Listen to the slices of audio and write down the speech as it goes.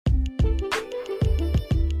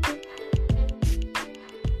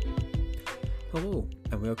Hello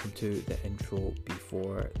and welcome to the intro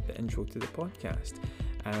before the intro to the podcast.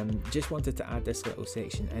 Just wanted to add this little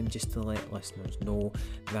section in just to let listeners know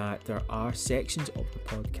that there are sections of the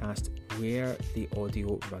podcast where the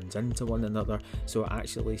audio runs into one another, so it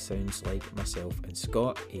actually sounds like myself and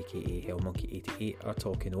Scott, aka Hellmonkey88, are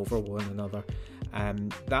talking over one another.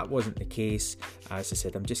 That wasn't the case. As I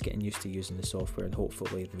said, I'm just getting used to using the software, and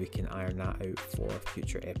hopefully we can iron that out for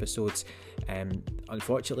future episodes.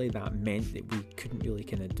 Unfortunately, that meant that we couldn't really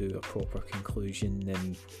kind of do a proper conclusion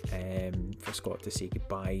and for Scott to say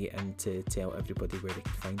goodbye and to tell everybody where they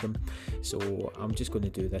can find him. So I'm just going to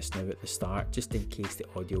do this now at the start, just in case the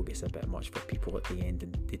audio gets a bit much for people at the end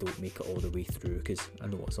and they don't make it all the way through, because I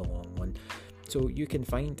know it's a long one. So you can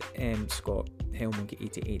find Scott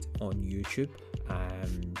Hellmonkey88 on YouTube.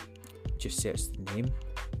 Just search the name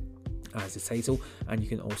as the title, and you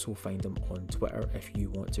can also find him on Twitter if you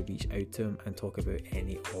want to reach out to him and talk about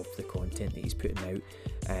any of the content that he's putting out.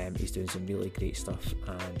 He's doing some really great stuff,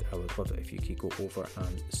 and I would love it if you could go over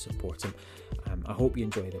and support him. I hope you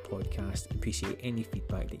enjoy the podcast. Appreciate any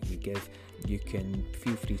feedback that you give. You can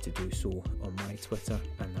feel free to do so on my Twitter,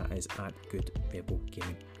 and that is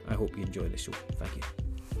 @GoodRebelGaming. I hope you enjoy the show. Thank you.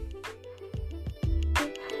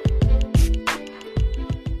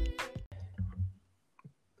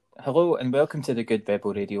 Hello and welcome to the Good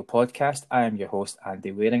Rebel Radio podcast. I am your host,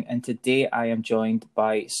 Andy Waring, and today I am joined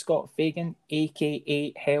by Scott Fagan,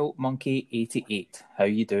 aka Hellmonkey88. How are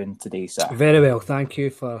you doing today, sir? Very well, thank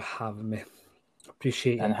you for having me.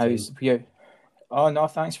 Appreciate it. And how's you? Oh no,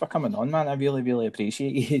 thanks for coming on, man. I really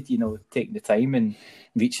appreciate you, taking the time and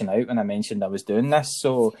reaching out when I mentioned I was doing this.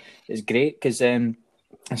 So it's great because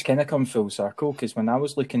it's kind of come full circle, because when I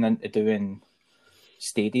was looking into doing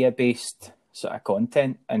Stadia-based sort of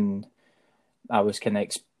content, and I was kind of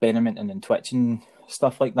experimenting in Twitch and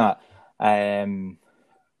stuff like that,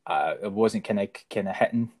 it wasn't kind of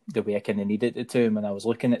hitting the way I kind of needed it to. And when I was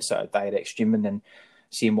looking at sort of direct streaming and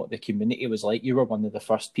seeing what the community was like, you were one of the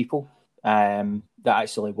first people that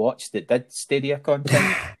actually watched that did Stadia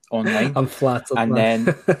content online. I'm flattered, and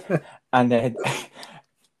man. and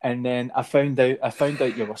then I found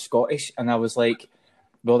out you were Scottish, and I was like,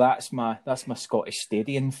 well, that's my Scottish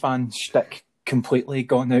Stadium fan shtick completely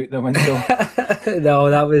gone out the window.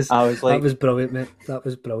 No, that was brilliant, mate. That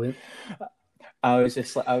was brilliant. I was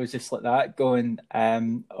just like that, going,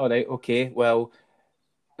 all right, okay, well,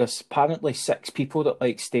 there's apparently 6 people that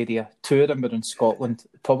like Stadia. 2 of them are in Scotland,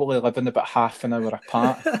 probably living about half an hour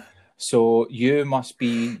apart. So you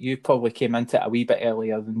probably came into it a wee bit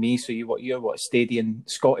earlier than me. So you're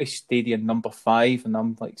Scottish Stadium number 5, and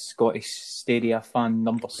I'm like Scottish Stadia fan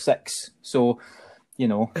number 6. So,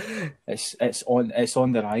 it's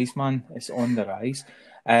on the rise, man. It's on the rise.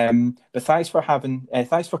 But thanks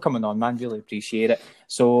for coming on, man. Really appreciate it.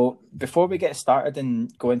 So before we get started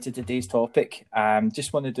and go into today's topic,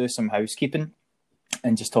 just want to do some housekeeping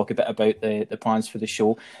and just talk a bit about the plans for the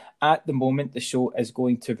show. At the moment, the show is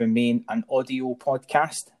going to remain an audio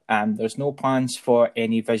podcast, and there's no plans for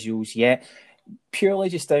any visuals yet, purely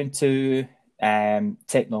just down to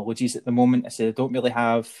technologies at the moment. I said I don't really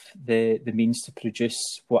have the means to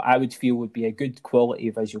produce what I would feel would be a good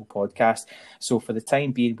quality visual podcast. So for the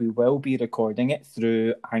time being, we will be recording it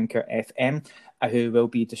through Anchor FM, who will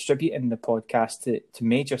be distributing the podcast to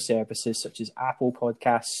major services such as Apple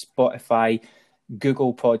Podcasts, Spotify,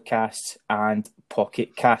 Google Podcasts and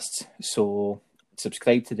Pocket Casts. So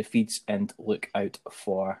subscribe to the feeds and look out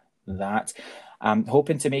for that. I'm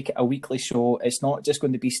hoping to make it a weekly show. It's not just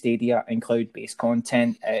going to be Stadia and cloud-based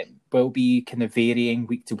content. It will be kind of varying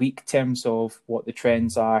week to week in terms of what the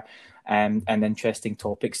trends are, and interesting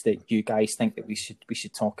topics that you guys think that we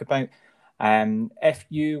should talk about. If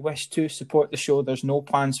you wish to support the show, there's no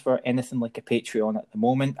plans for anything like a Patreon at the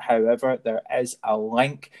moment. However, there is a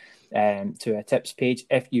link to a tips page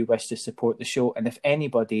if you wish to support the show, and if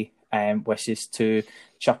anybody wishes to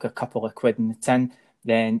chuck a couple of quid in the tin,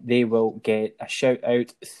 then they will get a shout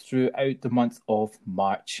out throughout the month of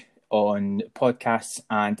March on podcasts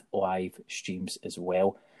and live streams as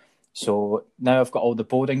well. So now I've got all the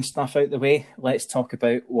boring stuff out the way, let's talk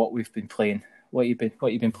about what we've been playing. What you been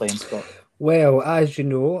playing, Scott? Well, as you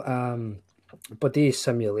know, Body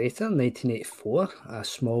Simulator 1984, a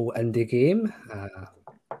small indie game,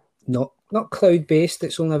 not cloud-based.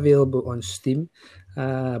 It's only available on Steam,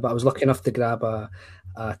 but I was lucky enough to grab a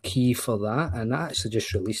key for that, and that actually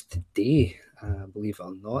just released today. Believe it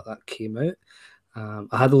or not, that came out.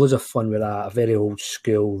 I had loads of fun with a very old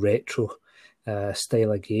school retro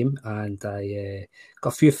style of game, and I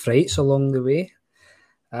got a few frights along the way.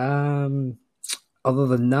 Other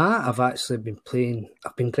than that, I've actually been playing.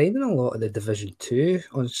 I've been grinding a lot of the Division 2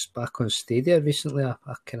 back on Stadia recently. I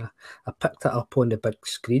picked it up on the big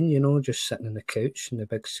screen, just sitting on the couch and the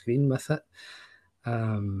big screen with it.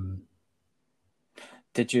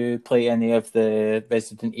 Did you play any of the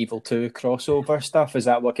Resident Evil 2 crossover stuff? Is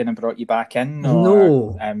that what kind of brought you back in, or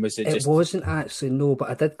No, was it it just? wasn't actually, no, but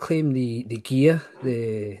I did claim the gear,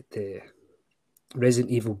 the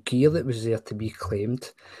Resident Evil gear that was there to be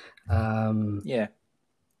claimed. Yeah.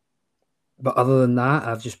 But other than that,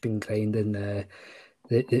 I've just been grinding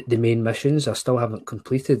the main missions. I still haven't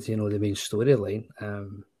completed, the main storyline.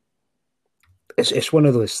 It's one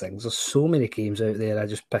of those things. There's so many games out there.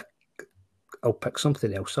 I'll pick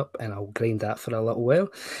something else up and I'll grind that for a little while,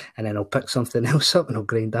 and then I'll pick something else up and I'll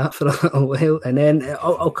grind that for a little while, and then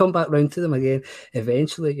I'll come back round to them again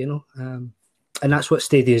eventually. And that's what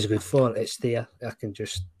Stadia is good for. It's there. I can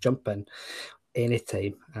just jump in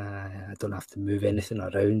anytime. I don't have to move anything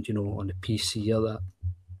around, on the PC or that.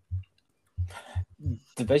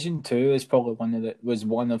 Division 2 is probably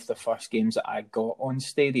one of the first games that I got on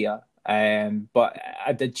Stadia. But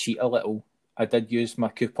I did cheat a little. I did use my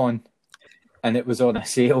coupon, and it was on a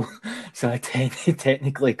sale, so I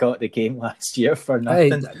technically got the game last year for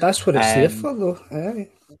nothing. Aye, that's what it's there for, though.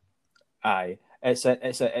 Aye, it's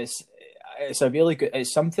a really good.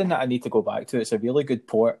 It's something that I need to go back to. It's a really good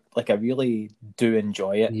port. Like, I really do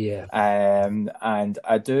enjoy it. Yeah. And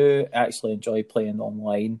I do actually enjoy playing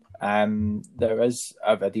online. There is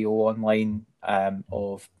a video online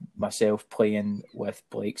of myself playing with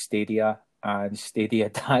Blake Stadia and Stadia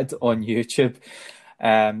Dad on YouTube.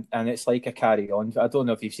 And it's like a Carry-On. I don't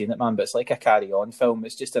know if you've seen it, man, but it's like a Carry-On film.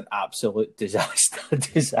 It's just an absolute disaster.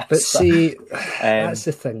 But see, that's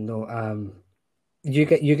the thing, though.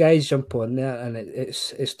 You guys jump on there, and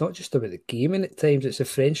it's not just about the gaming at times. It's the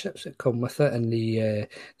friendships that come with it and the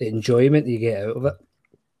enjoyment you get out of it.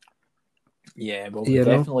 Yeah, well, we're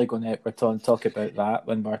definitely going to talk about that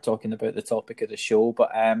when we're talking about the topic of the show.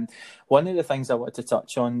 But one of the things I wanted to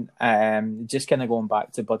touch on, just kind of going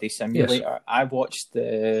back to Buddy Simulator, yes. I watched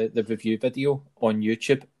the review video on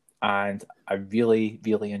YouTube, and I really,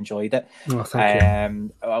 really enjoyed it. Oh,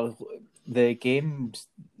 thank you. The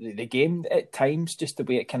game at times, just the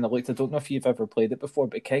way it kind of looked, I don't know if you've ever played it before,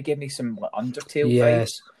 but it kind of gave me some like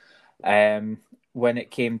Undertale vibes. When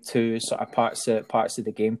it came to sort of parts of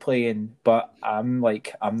the gameplay, but I'm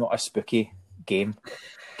not a spooky game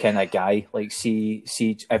kind of guy. Like, see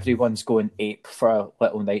everyone's going ape for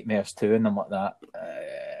Little Nightmares 2, and I'm like that.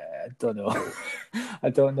 I don't know. I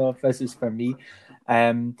don't know if this is for me.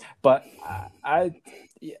 But I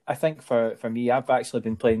think for me, I've actually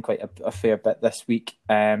been playing quite a fair bit this week.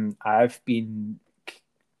 I've been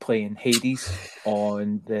playing Hades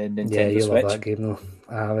on the Nintendo Switch. Yeah, you love that game, though.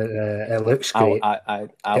 It looks great.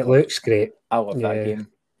 It looks great. I love that game.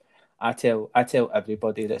 I tell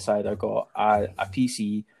everybody that's either got a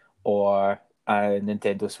PC or a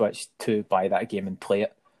Nintendo Switch to buy that game and play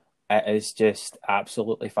it. It is just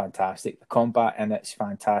absolutely fantastic. The combat in it's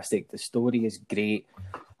fantastic. The story is great.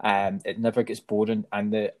 It never gets boring.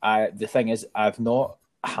 And the thing is, I've not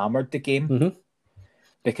hammered the game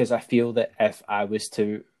because I feel that if I was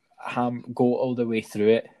to go all the way through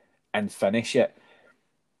it and finish it,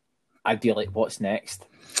 I'd be like, what's next?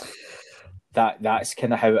 That's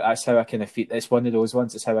how I kind of feel. It's one of those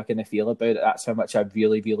ones. It's how I kind of feel about it. That's how much I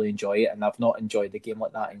really, really enjoy it, and I've not enjoyed the game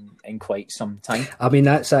like that in quite some time. I mean,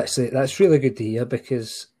 that's really good to hear,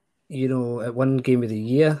 because it won Game of the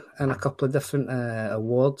Year and a couple of different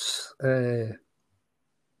awards.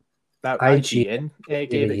 That IGN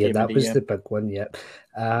that was the big one, yep.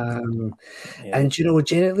 And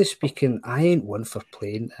generally speaking, I ain't one for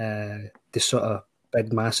playing the sort of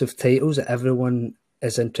big massive titles that everyone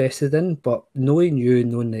is interested in, but knowing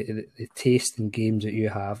the taste in games that you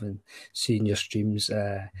have and seeing your streams,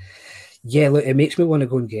 look, it makes me want to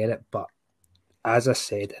go and get it. But as I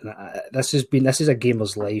said, and this is a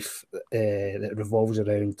gamer's life that revolves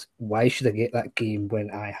around, why should I get that game when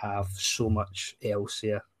I have so much else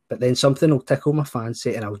here? But then something will tickle my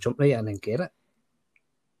fancy and I'll jump right in and get it.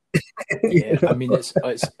 Yeah, I mean, it's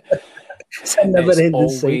a never-ending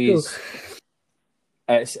cycle.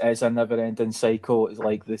 It's a never-ending cycle. It's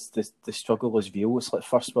like the struggle is real. It's like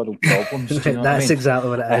first world problems. Do you know That's what I mean? exactly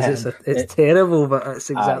what it is. It's terrible, but it's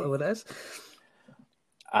exactly what it is.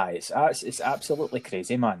 It's absolutely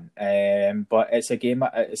crazy, man. But it's a game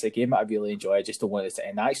that I really enjoy. I just don't want it to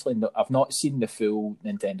end. Actually, I've not seen the full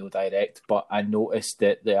Nintendo Direct, but I noticed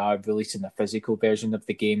that they are releasing a physical version of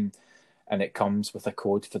the game, and it comes with a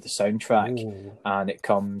code for the soundtrack. Ooh. And it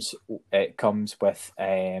comes with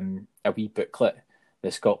a wee booklet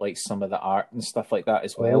that's got like some of the art and stuff like that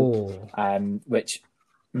as well. Which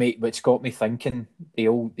got me thinking the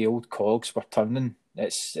old cogs were turning.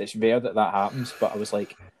 It's rare that happens, but I was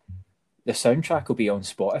like, the soundtrack will be on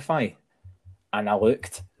Spotify, and I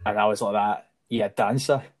looked and I was like, that yeah,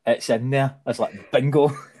 Dancer, it's in there. I was like,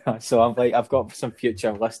 bingo. So I'm like, I've got some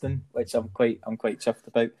future listening, which I'm quite chuffed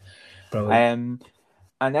about. Brilliant.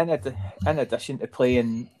 And in addition to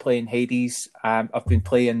playing Hades, I've been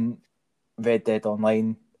playing Red Dead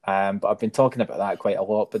Online, but I've been talking about that quite a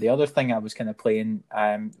lot. But the other thing I was kind of playing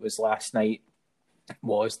was last night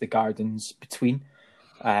was The Gardens Between.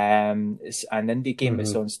 It's an indie game.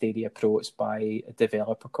 It's on Stadia Pro. It's by a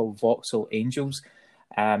developer called Voxel Angels.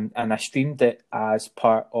 And I streamed it as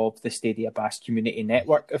part of the Stadia Bass community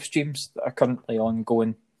network of streams that are currently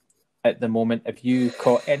ongoing at the moment. Have you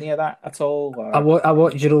caught any of that at all? Or? I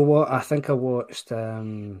watched. You know what? I think I watched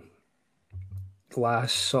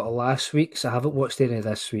last week's. I haven't watched any of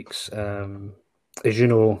this week's. As you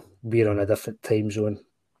know, we're on a different time zone,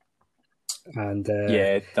 and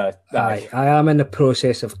I am in the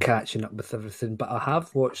process of catching up with everything. But I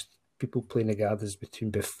have watched people playing The Gardens Between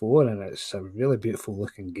before, and it's a really beautiful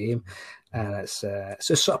looking game, and it's a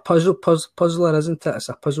sort of puzzler, isn't it? It's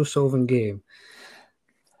a puzzle solving game.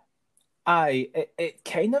 It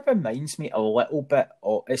kind of reminds me a little bit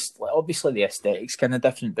of, it's obviously the aesthetics kind of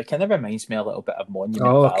different, but kind of reminds me a little bit of Monument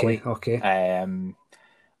Valley. Okay.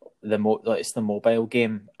 It's the mobile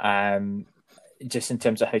game. Just in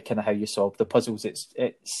terms of how you solve the puzzles, it's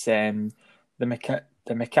the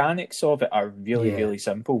mechanics of it are really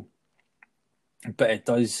simple, but it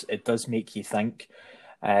does make you think.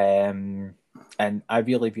 And I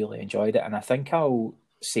really enjoyed it, and I think I'll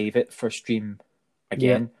save it for stream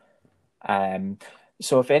again. Yeah.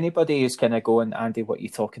 So if anybody is kind of going, Andy, what are you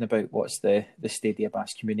talking about? What's the Stadia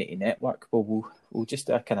Bass Community Network? Well, we'll just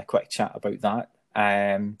do a kind of quick chat about that.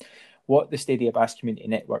 What the Stadia Bass Community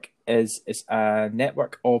Network is a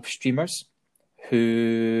network of streamers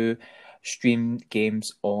who stream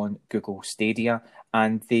games on Google Stadia,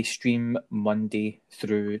 and they stream Monday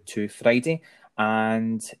through to Friday.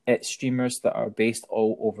 And it's streamers that are based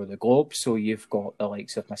all over the globe. So you've got the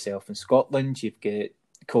likes of myself in Scotland, you've got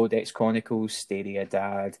Codex Chronicles, Stadia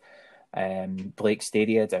Dad, Blake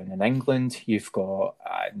Stadia down in England. You've got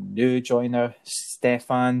a new joiner,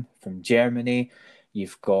 Stefan from Germany.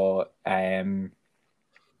 You've got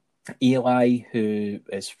Eli, who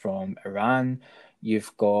is from Iran.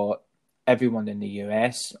 You've got everyone in the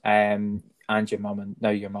US, and your mama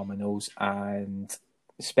knows, and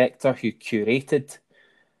Spectre, who curated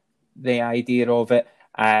the idea of it.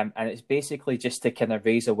 And it's basically just to kind of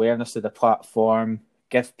raise awareness of the platform,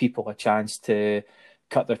 give people a chance to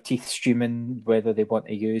cut their teeth streaming, whether they want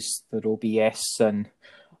to use their OBS and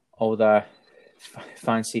all the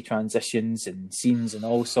fancy transitions and scenes and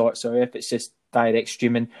all sorts, or if it's just direct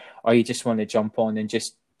streaming, or you just want to jump on and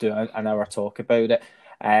just do an hour talk about it.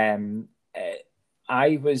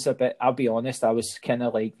 I'll be honest, I was kind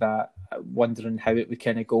of like that, wondering how it would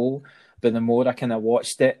kind of go. But the more I kind of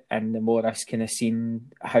watched it, and the more I kind of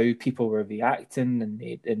seen how people were reacting and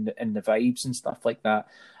the vibes and stuff like that,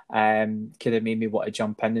 kind of made me want to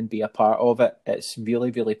jump in and be a part of it. It's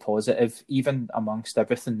really positive, even amongst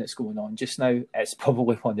everything that's going on just now. It's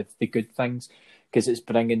probably one of the good things, because it's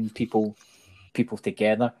bringing people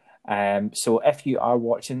together. So if you are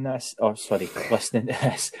watching this, listening to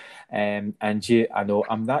this, and I know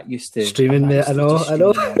I'm not used to streaming, mate. I know.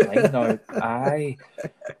 Online.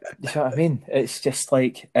 You know what I mean? It's just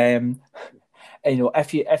like,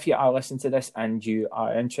 if you are listening to this and you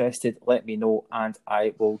are interested, let me know, and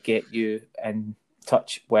I will get you in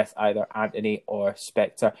touch with either Anthony or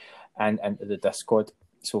Spectre and into the Discord.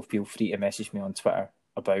 So feel free to message me on Twitter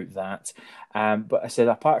about that. But I said,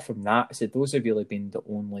 apart from that, those have really been the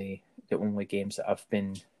only games that I've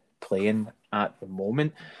been playing at the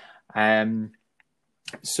moment.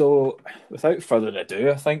 So without further ado,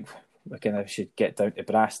 I think we kind of should get down to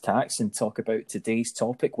brass tacks and talk about today's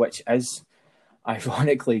topic, which is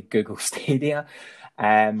ironically Google Stadia,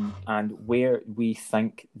 and where we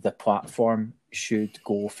think the platform should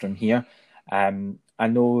go from here. I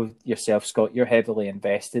know yourself, Scott, you're heavily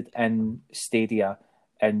invested in Stadia,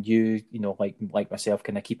 and you know, like myself,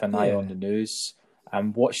 kind of keep an eye on the news.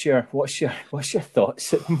 What's your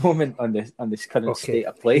thoughts at the moment on this current state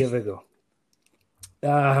of play? Here we go.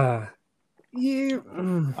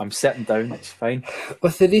 I'm sitting down. It's fine.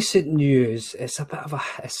 With the recent news, it's a bit of a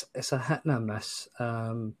hit and a miss.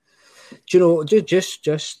 Do you know?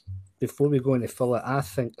 Just before we go into full it, I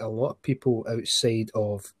think a lot of people outside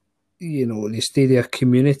of, you know, the Stadia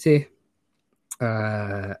community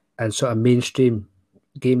and sort of mainstream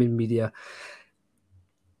gaming media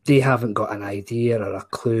they haven't got an idea or a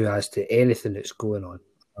clue as to anything that's going on.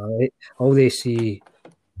 All right? All they see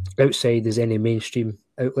outside is any mainstream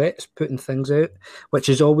outlets putting things out, which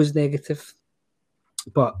is always negative.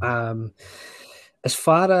 But as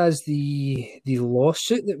far as the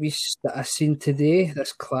lawsuit that I seen today,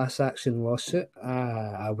 this class action lawsuit,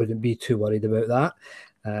 I wouldn't be too worried about that.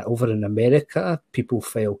 Over in America, people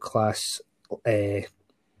file class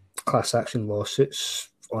action lawsuits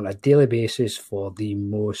on a daily basis for the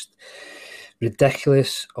most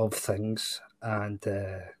ridiculous of things, and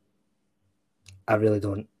I really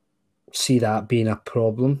don't see that being a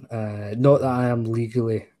problem. Not that I am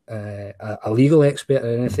legally a legal expert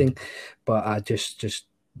or anything, but I just trying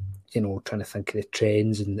to think of the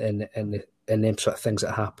trends and them sort of things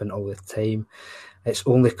that happen all the time. It's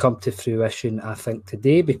only come to fruition, I think,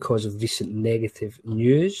 today because of recent negative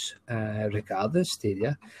news regarding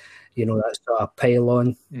Stadia. That sort of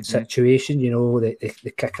pylon situation,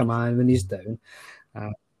 they kick a man when he's down.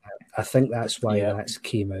 I think that's why that's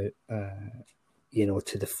came out,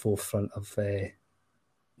 to the forefront of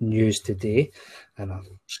news today. And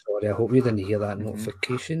I'm sorry, I hope you didn't hear that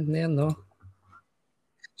notification there, no?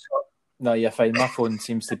 No, you're fine. My phone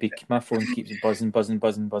keeps buzzing. I'm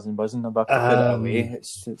about to put it away.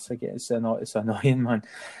 It's annoying, man.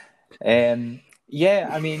 Yeah,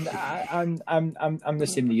 I mean, I'm the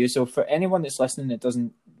same to you. So for anyone that's listening that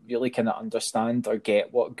doesn't really kind of understand or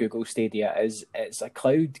get what Google Stadia is, it's a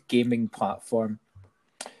cloud gaming platform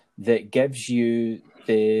that gives you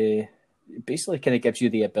the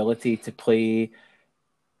ability to play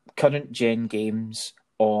current gen games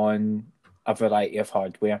on a variety of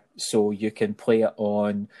hardware. So you can play it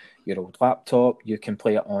on your old laptop, you can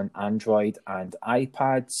play it on Android and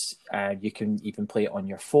iPads, you can even play it on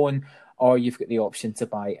your phone, or you've got the option to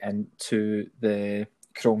buy into the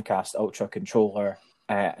Chromecast Ultra controller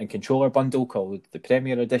and controller bundle called the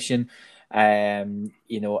Premier Edition. And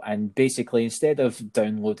basically instead of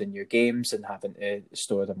downloading your games and having to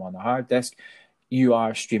store them on a hard disk, you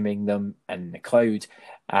are streaming them in the cloud.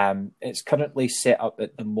 It's currently set up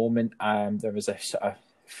at the moment. There is a sort of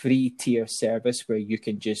free tier service where you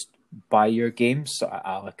can just buy your games sort of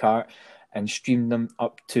a la carte and stream them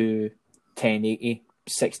up to 1080,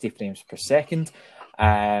 60 frames per second.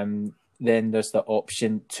 Then there's the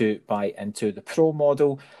option to buy into the Pro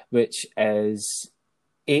model, which is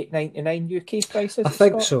 $8.99 UK prices. I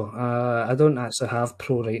think so. I don't actually have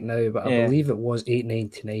Pro right now, but I believe it was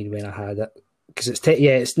 $8.99 when I had it. Because it's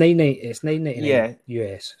 $9.99. It's $9.99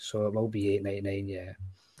 US, so it will be $8.99. Yeah,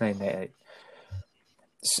 $9.99,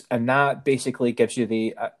 and that basically gives you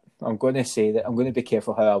the. I'm going to say that I'm going to be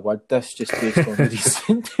careful how I word this, just based on the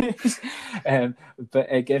recent news. But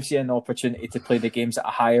it gives you an opportunity to play the games at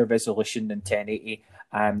a higher resolution than 1080,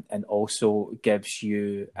 and also gives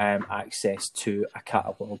you access to a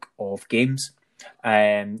catalogue of games,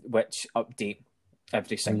 which update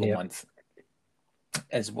every single month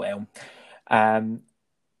as well.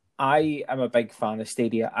 I am a big fan of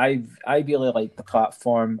Stadia. I really like the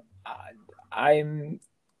platform. I'm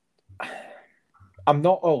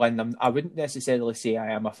not all in. I wouldn't necessarily say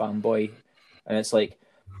I am a fanboy, and it's like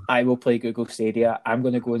I will play Google Stadia. I'm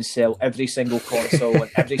going to go and sell every single console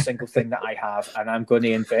and every single thing that I have, and I'm going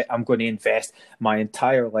to invest my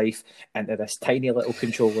entire life into this tiny little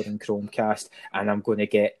controller and Chromecast, and I'm going to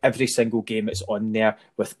get every single game that's on there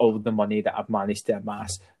with all the money that I've managed to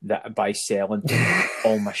amass by selling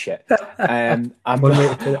all my shit. I'm not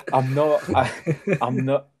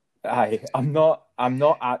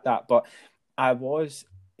at that, but I was,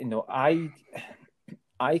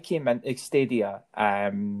 I came into Stadia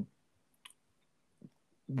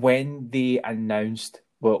when they announced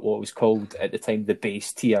what was called at the time the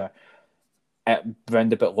base tier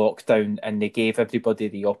round about lockdown, and they gave everybody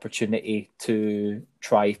the opportunity to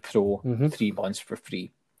try Pro 3 months for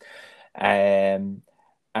free. And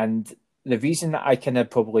the reason that I kind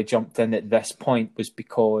of probably jumped in at this point was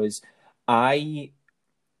because I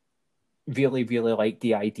really, really liked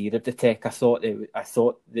the idea of the tech. I thought that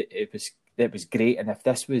it was great, and if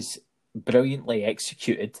this was brilliantly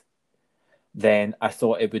executed, then I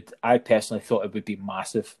personally thought it would be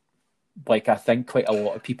massive. Like I think quite a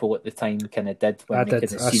lot of people at the time kind of did when they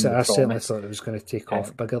could have seen the promise. I certainly thought it was going to take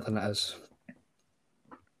off bigger than it is.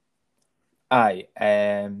 Aye,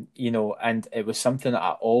 and it was something that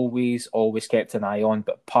I always kept an eye on,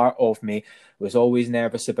 but part of me was always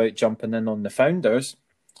nervous about jumping in on the founders.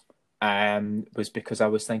 Was because I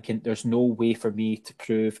was thinking there's no way for me to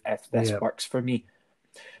prove if this works for me.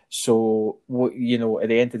 So, at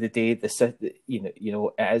the end of the day, it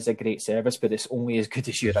is a great service, but it's only as good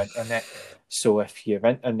as your internet. So if your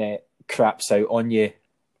internet craps out on you,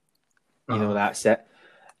 that's it.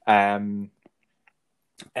 And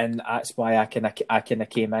that's why I kind of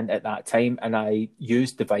came in at that time, and I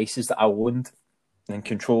used devices that I owned and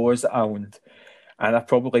controllers that I owned. And I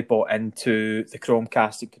probably bought into the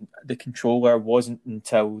Chromecast. The controller wasn't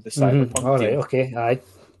until the Cyberpunk All right, deal. okay. I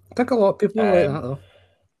think a lot of people like that though.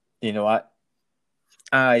 You know,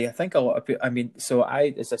 I think a lot of people. I mean, so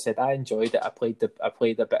as I said, I enjoyed it. I played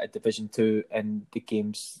a bit of Division 2 and the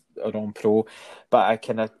games are on Pro, but I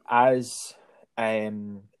kind of as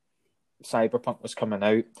Cyberpunk was coming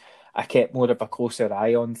out, I kept more of a closer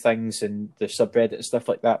eye on things and the subreddit and stuff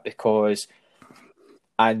like that, because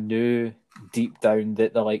I knew deep down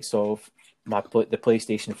that the likes of the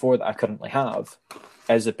PlayStation 4 that I currently have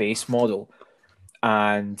is a base model,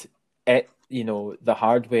 and it, the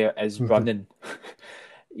hardware is running,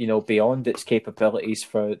 beyond its capabilities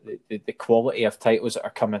for the quality of titles that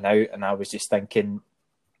are coming out. And I was just thinking,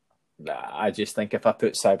 if I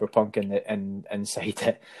put Cyberpunk inside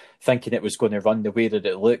it, thinking it was going to run the way that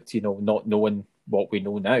it looked, not knowing what we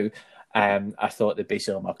know now, I thought that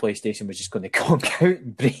basically my PlayStation was just going to conk out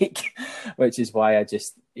and break, which is why I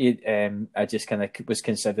just kind of was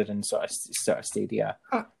considering sort of Stadia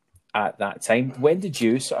at that time. When did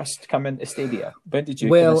you sort of come into Stadia? When did you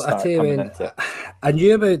start coming into it? I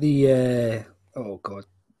knew about the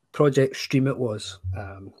Project Stream. It was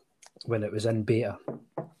when it was in beta.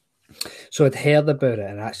 So I'd heard about it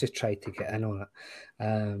and actually tried to get in on it.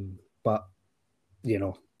 But,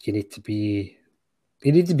 you need to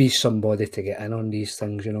be somebody to get in on these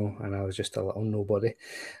things, and I was just a little nobody,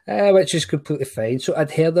 which is completely fine. So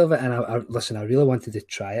I'd heard of it, and I really wanted to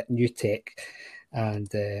try it, new tech. And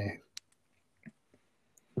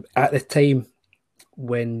at the time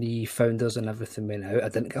when the founders and everything went out, I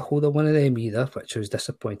didn't get hold of one of them either, which I was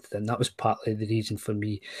disappointed in. That was partly the reason for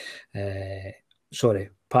me.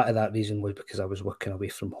 Part of that reason was because I was working away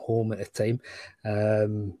from home at the time.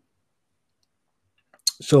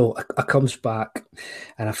 So I comes back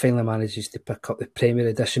and I finally manages to pick up the Premier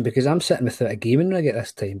Edition, because I'm sitting without a gaming rig at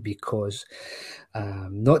this time, because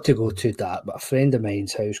not to go too dark, but a friend of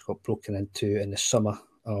mine's house got broken into in the summer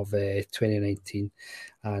of 2019,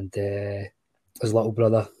 and his little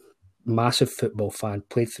brother, massive football fan,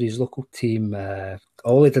 played for his local team.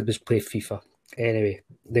 All he did was play FIFA. Anyway,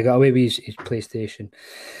 they got away with his PlayStation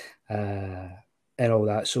and all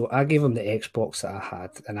that. So I gave him the Xbox that I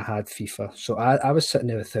had, and I had FIFA. So I was sitting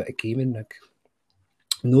there without a gaming rig.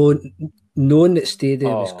 Knowing that Stadia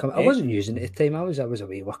was coming. I wasn't using it at the time. I was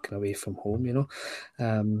away, working away from home,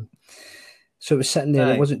 so it was sitting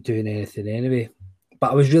there. I wasn't doing anything anyway.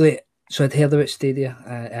 But I was really... So I'd heard about Stadia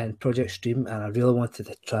and Project Stream, and I really wanted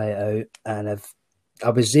to try it out. And I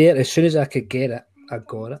was there as soon as I could get it. I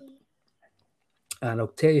got it. And I'll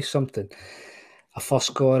tell you something. I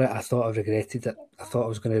first got it, I thought I regretted it. I thought I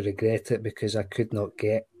was going to regret it because I could not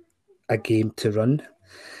get a game to run.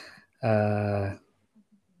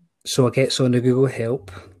 So I get on the Google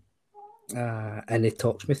Help, and they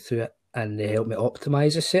talked me through it, and they helped me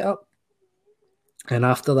optimize the setup. And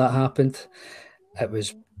after that happened, it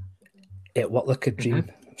worked like a dream.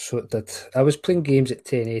 Mm-hmm. So it did. I was playing games at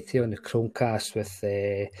 1080 on the Chromecast with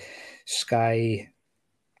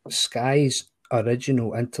Sky's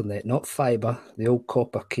original internet, not fibre, the old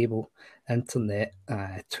copper cable internet,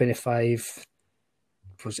 25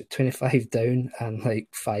 down and like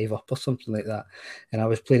 5 up or something like that. And I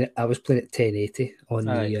was playing at 1080 on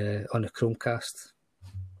the Chromecast.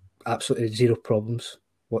 Absolutely zero problems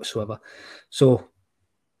whatsoever. So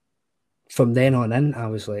from then on in, I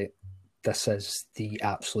was like, this is the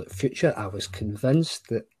absolute future. I was convinced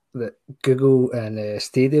that Google and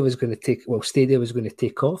Stadia was going to take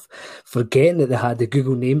off, forgetting that they had the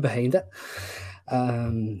Google name behind it,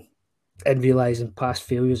 and realising past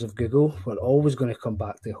failures of Google were always going to come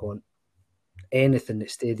back to haunt anything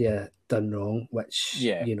that Stadia done wrong, which,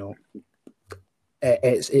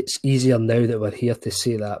 it's easier now that we're here to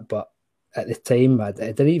say that, but at the time, it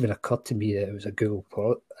didn't even occur to me that it was a Google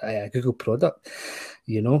product.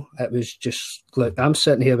 It was just, look, I'm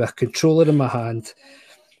sitting here with a controller in my hand,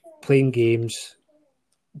 playing games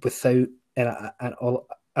without, and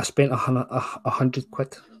I spent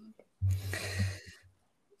 £100.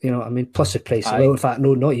 Plus the price. Well, in fact,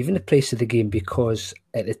 no, not even the price of the game, because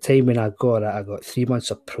at the time when I got it, I got 3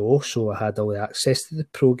 months of Pro, so I had all the access to the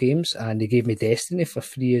Pro games, and they gave me Destiny for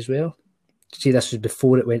free as well. See, this was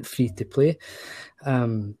before it went free to play.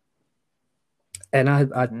 And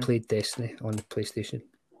I'd played Destiny on the PlayStation.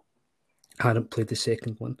 I hadn't played the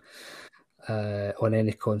second one on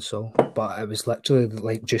any console, but it was literally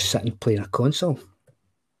like just sitting playing a console.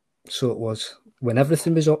 So it was. When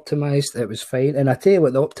everything was optimized, it was fine. And I tell you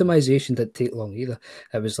what, the optimization didn't take long either.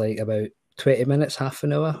 It was like about 20 minutes, half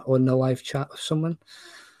an hour on the live chat with someone.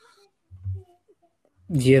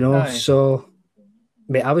 You know, Aye. so,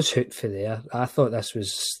 mate, I was hooked for there. I thought this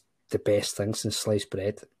was the best thing since sliced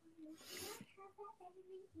bread.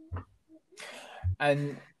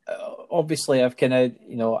 And obviously, I've kind of,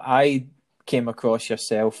 I came across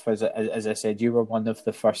yourself, as I said, you were one of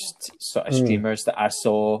the first sort of streamers that I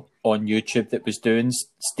saw on YouTube that was doing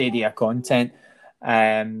Stadia content.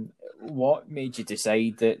 What made you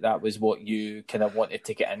decide that was what you kind of wanted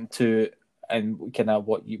to get into? And kind of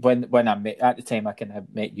what you, when I met at the time, I kind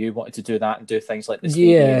of met you, wanted to do that and do things like the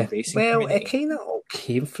Stadia racing community. It kind of all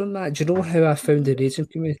came from that. Do you know how I found the racing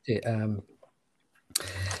community?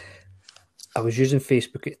 I was using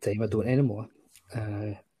Facebook at the time. I don't anymore,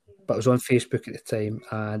 but I was on Facebook at the time,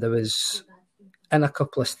 and I was in a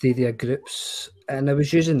couple of Stadia groups, and I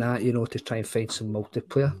was using that, to try and find some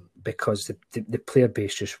multiplayer because the player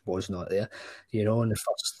base just was not there, in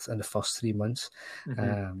the first 3 months.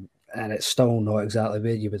 Mm-hmm. And it's still not exactly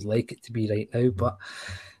where you would like it to be right now. But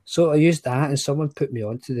so I used that, and someone put me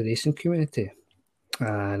onto the racing community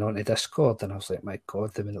and onto Discord. And I was like, my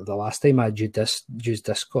God, the last time I used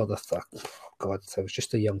Discord, I thought, oh God, I was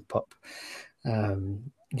just a young pup. And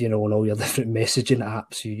all your different messaging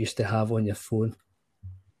apps you used to have on your phone.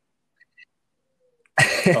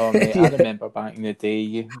 Oh, mate, I remember back in the day,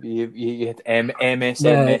 you had MSN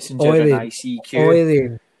Messenger and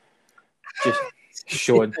ICQ. Just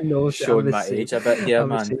showing my age a bit here,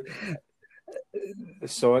 man.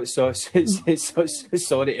 So sorry to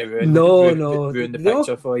ruin the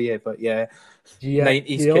picture for you, but yeah,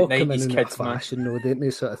 90s kids, man. Fashion, didn't they,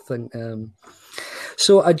 sort of thing.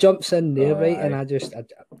 So I jumps in there, right, and I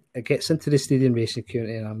gets into the Stadium Racing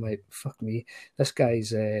community, and I'm like, fuck me, this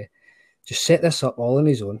guy's just set this up all on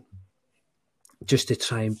his own, just to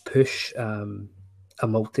try and push a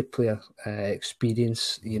multiplayer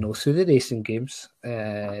experience, through the racing games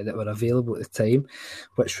that were available at the time,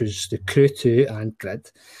 which was the Crew 2 and Grid.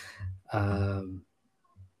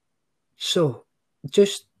 So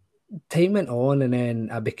just time went on, and then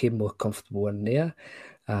I became more comfortable in there,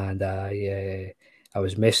 and I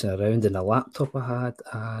was messing around in a laptop I had,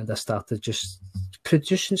 and I started just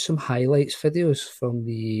producing some highlights videos from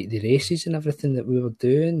the races and everything that we were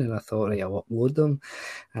doing, and I thought, right, I'll upload them,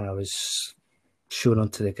 and I was showing on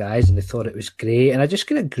to the guys, and they thought it was great, and I just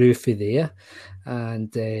kind of grew through there,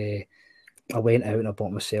 and I went out and I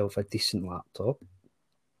bought myself a decent laptop,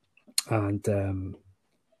 and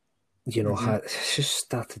I just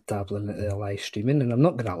started dabbling into the live streaming, and I'm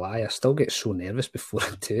not gonna lie, I still get so nervous before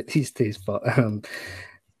I do it these days, but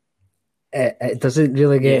it doesn't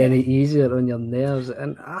really get any easier on your nerves,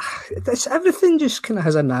 and everything just kind of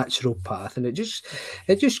has a natural path, and it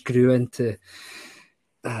just grew into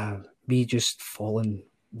me just falling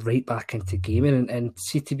right back into gaming, and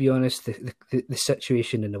see, to be honest, the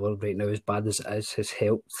situation in the world right now, as bad as it is, has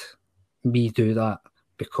helped me do that,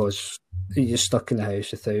 because you're stuck in the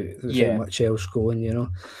house without much else going,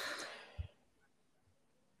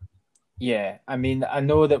 Yeah, I mean, I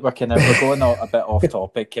know that we're going a bit off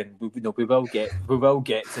topic, and we will get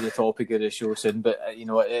to the topic of the show soon. But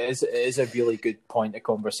it is a really good point of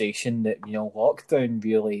conversation that lockdown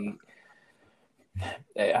really.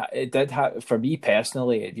 It did have, for me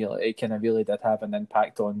personally, it kind of really did have an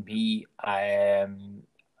impact on me, and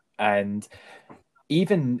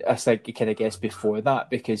even I think kind of guess before that,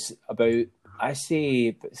 because about, I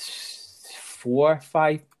say, 4 or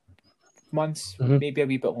 5 months, maybe a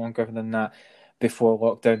wee bit longer than that, before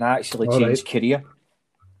lockdown, I actually changed career.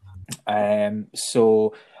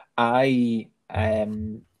 So I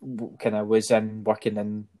kind of was working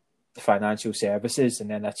in financial services, and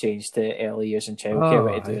then I changed to early years and childcare,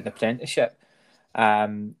 where to do an apprenticeship,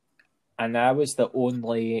 and I was the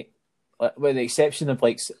only, with the exception of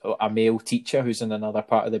like a male teacher who's in another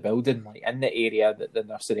part of the building, like in the area that the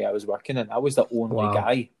nursery I was working in, I was the only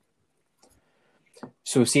guy.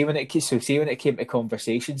 So see when it came to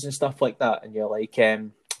conversations and stuff like that, and you're like,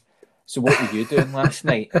 so what were you doing last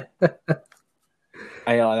night?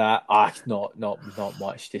 I like that. Not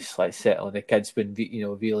much. Just like settling the kids when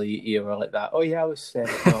really you were like that. Oh yeah, I was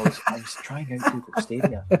trying out Google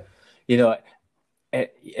Stadia. I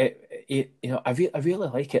really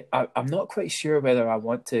like it. I'm not quite sure whether I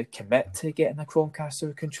want to commit to getting a Chromecast or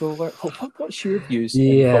a controller. What's your views?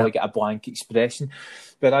 Yeah. Probably get a blank expression.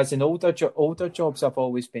 But as in older jobs, I've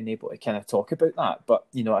always been able to kind of talk about that. But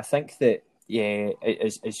I think that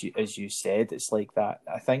as you said, it's like that.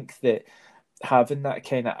 I think that having that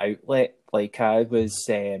kind of outlet, like I was,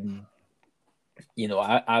 I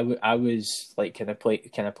was like kind of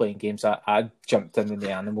playing games. I jumped in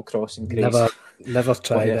the Animal Crossing craze. Never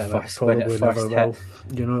tried it. Probably never will.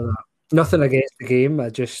 You know that. Nothing against the game.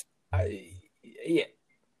 Yeah,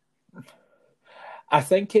 I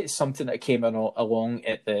think it's something that came along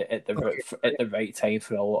at the right time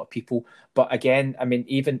for a lot of people. But again, I mean,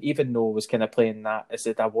 even though I was kind of playing that, I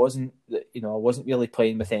said I wasn't really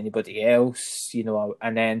playing with anybody else,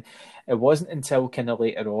 and then it wasn't until kind of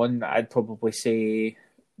later on, I'd probably say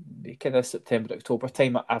kind of September, October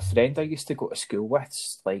time, a friend I used to go to school with,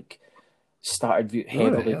 like, started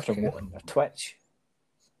heavily promoting their Twitch.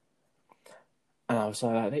 And I was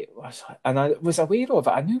like, and I was aware of it.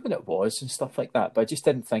 I knew what it was and stuff like that, but I just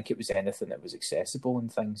didn't think it was anything that was accessible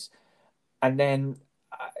and things. And then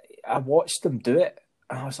I watched them do it,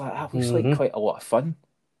 and I was like, that looks like quite a lot of fun.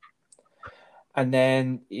 And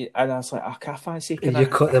then, I was like, I fancy. You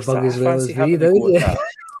caught the bug as well as me, didn't you?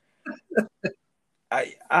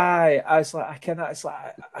 I was like,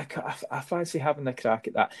 I fancy having a crack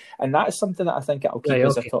at that, and that's something that I think I'll keep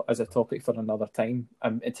as a topic for another time.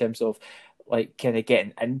 In terms of like kind of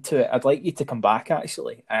getting into it, I'd like you to come back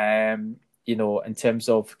actually. In terms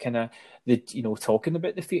of kind of the talking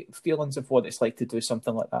about the feelings of what it's like to do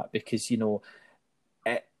something like that, because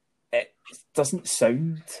it doesn't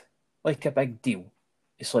sound like a big deal.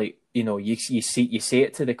 It's like you say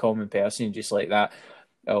it to the common person just like that.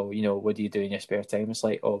 Oh, what do you do in your spare time? It's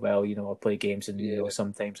like, oh, well, I play games and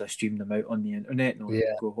sometimes I stream them out on the internet. And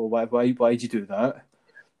go, oh, why'd you do that?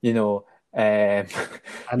 I know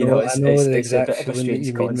the exact feeling that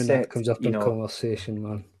you mean when that comes up in conversation,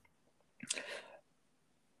 man.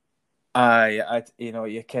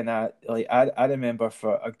 You kind of like I remember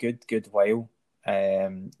for a good while,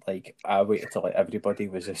 like I waited till like everybody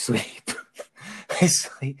was asleep,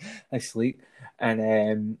 asleep,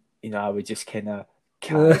 and I would just kind of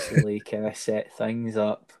casually kind of set things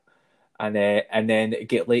up, and then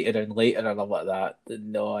get later and later, and I'm like that.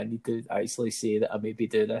 No, I need to actually say that I maybe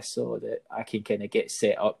do this so that I can kind of get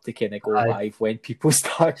set up to kind of go live when people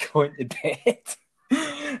start going to bed.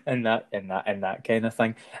 and that kind of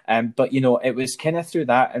thing. But it was kind of through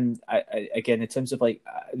that, and I again in terms of like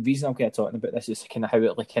the reason I'm kind of talking about this is kind of how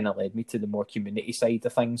it like kind of led me to the more community side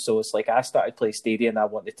of things. So it's like I started playing Stadia and I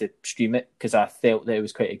wanted to stream it because I felt that it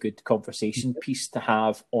was quite a good conversation piece to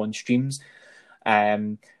have on streams.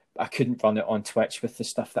 I couldn't run it on Twitch with the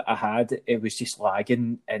stuff that I had. It was just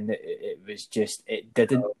lagging, and it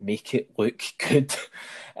didn't make it look good.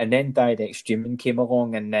 And then direct streaming came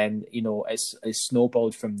along, and then it's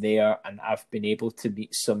snowballed from there. And I've been able to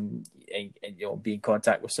meet some, be in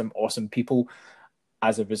contact with some awesome people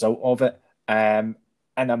as a result of it. And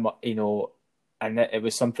I'm, and it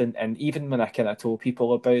was something, and even when I kind of told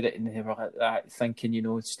people about it, and they were like that,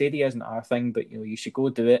 thinking, Stadia isn't our thing, but you should go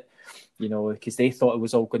do it, because they thought it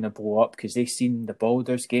was all going to blow up because they seen the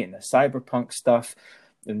Baldur's Gate and the Cyberpunk stuff,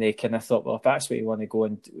 and they kind of thought, well, if that's what you want to go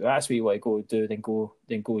and that's what you want to go do, then go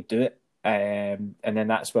do it. And then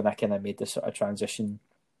that's when I kind of made the sort of transition,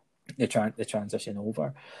 the transition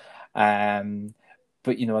over.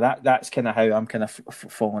 But that's kind of how I'm kind of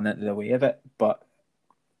falling into the way of it, but.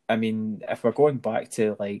 I mean, if we're going back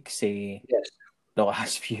to like say the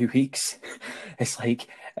last few weeks, it's like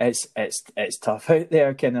it's tough out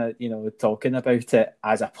there, kind of talking about it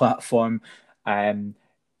as a platform,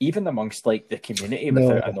 even amongst like the community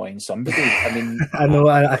without annoying somebody. I mean, I know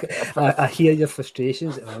I hear your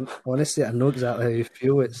frustrations, and honestly, I know exactly how you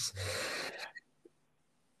feel. It's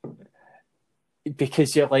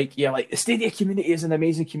because you're like the Stadia community is an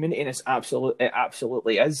amazing community, and it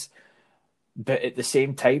absolutely is. But at the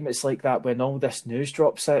same time, it's like that when all this news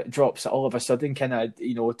drops, all of a sudden kind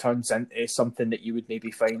of, turns into something that you would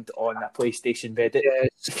maybe find on a PlayStation Reddit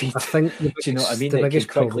feed. I think do you know what I mean? The biggest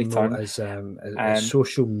problem is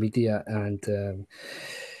social media, and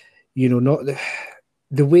not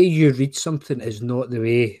the way you read something is not the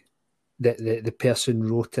way that the person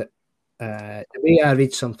wrote it. The way I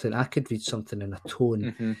read something, I could read something in a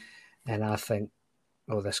tone, and I think,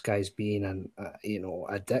 oh, this guy's being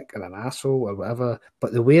a dick or an asshole or whatever.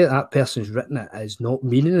 But the way that person's written it is not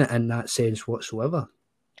meaning it in that sense whatsoever.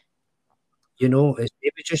 It's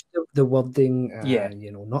maybe just the wording.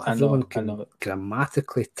 Not everyone can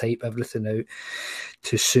grammatically type everything out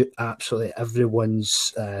to suit absolutely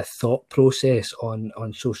everyone's thought process on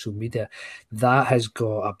social media. That has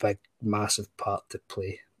got a big, massive part to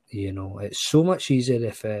play. It's so much easier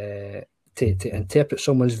if to interpret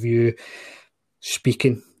someone's view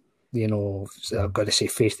speaking, I've got to say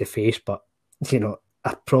face to face, but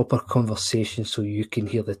a proper conversation so you can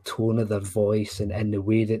hear the tone of their voice and the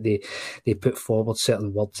way that they put forward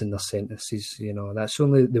certain words in their sentences. That's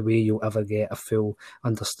only the way you'll ever get a full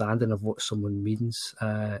understanding of what someone means.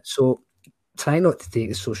 So try not to take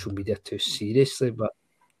the social media too seriously, but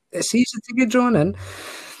it's easy to get drawn in.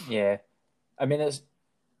 Yeah, I mean it's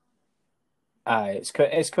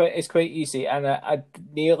quite easy, and I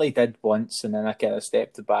nearly did once, and then I kind of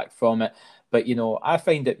stepped back from it. But I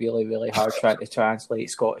find it really, really hard trying to translate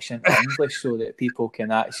Scottish into English so that people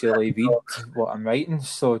can actually read what I'm writing.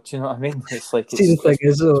 So do you know what I mean? It's like See, the thing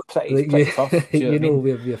is, though, it's pretty tough. Do you know what I mean?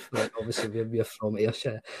 where we're from, obviously where we're from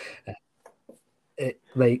Ayrshire.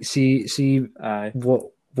 Like, see Aye.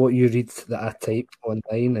 what you read that I type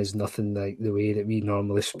online is nothing like the way that we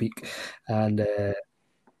normally speak, and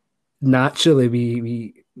naturally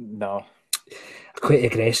we No. are quite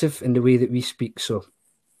aggressive in the way that we speak. So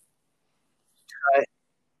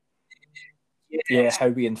Yeah, how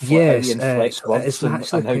we yes, inflect so it's words and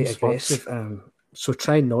naturally quite announce words. aggressive. So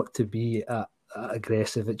try not to be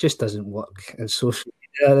aggressive. It just doesn't work. And social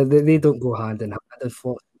media, they don't go hand in hand,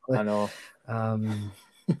 unfortunately. I know. Um,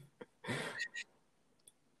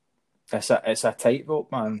 It's a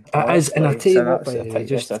tightrope, man. and I Honestly, tell it's you an what, by absolute the way,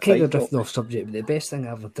 it's a just kind of drifting tightrope. off subject, but the best thing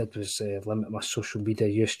I ever did was limit my social media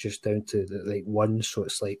use just down to like one, so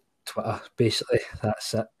it's like Twitter, basically.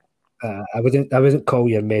 That's it. I wouldn't call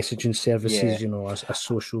your messaging Yeah. services, a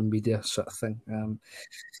social media sort of thing.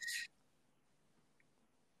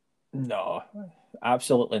 No,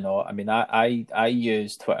 absolutely not. I mean, I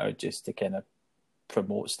use Twitter just to kind of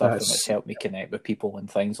promote stuff, and it's That's helped me connect with people and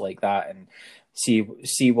things like that, and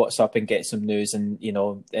see what's up and get some news. And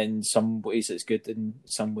in some ways it's good, in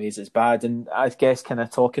some ways it's bad. And I guess kind of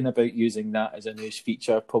talking about using that as a news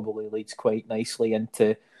feature probably leads quite nicely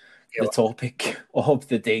into the topic of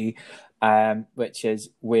the day, which is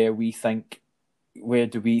where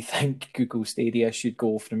do we think Google Stadia should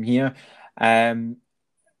go from here?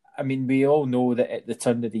 I mean, we all know that at the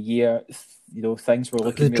turn of the year, things were they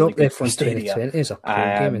looking really dropped good for F1 Stadia. 2020 as a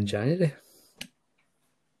pro game in January.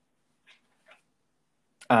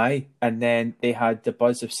 Aye, and then they had the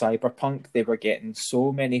buzz of Cyberpunk. They were getting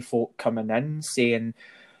so many folk coming in saying,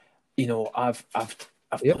 I'm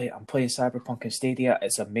playing Cyberpunk in Stadia.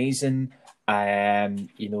 It's amazing. They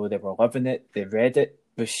were loving it. The Reddit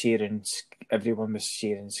was sharing, everyone was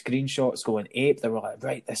sharing screenshots, going ape. They were like,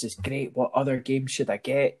 right, this is great. What other games should I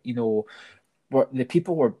get? People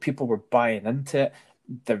were buying into it.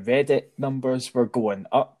 The Reddit numbers were going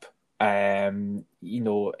up. And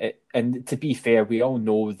to be fair, we all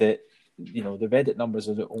know that the Reddit numbers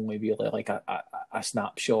are only really like a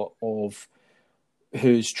snapshot of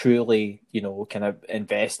who's truly kind of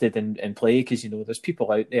invested in play, because there's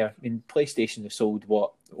people out there. I mean, PlayStation has sold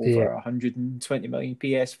over 120 million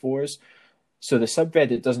PS4s. So the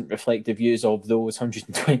subreddit doesn't reflect the views of those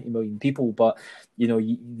 120 million people, but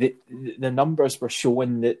the numbers were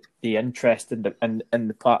showing that the interest in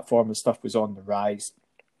the platform and stuff was on the rise,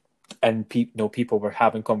 and people were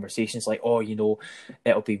having conversations like, it'll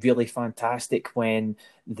be really fantastic when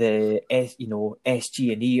the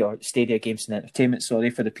SG&E, or Stadia Games and Entertainment, sorry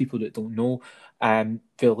for the people that don't know,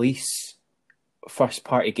 release first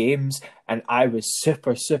party games. And I was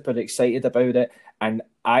super excited about it, and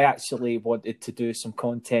I actually wanted to do some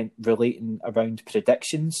content relating around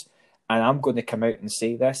predictions. And I'm going to come out and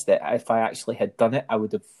say this, that if I actually had done it, I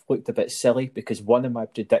would have looked a bit silly, because one of my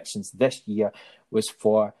predictions this year was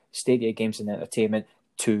for Stadia Games and Entertainment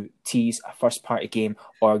to tease a first-party game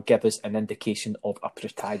or give us an indication of a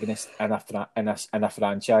protagonist in a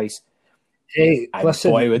franchise. Hey, And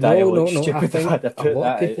listen, boy, would I look no. I stupid if think I'd have a put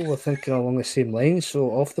lot of that people out. were thinking along the same lines.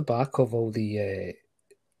 So off the back of all the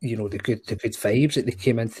the good vibes that they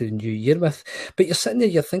came into the new year with. But you're sitting there,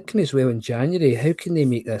 you're thinking as well in January, how can they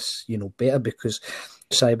make this, better? Because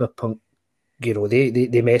Cyberpunk,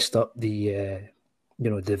 they messed up the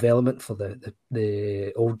development for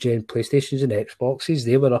the old gen PlayStations and Xboxes.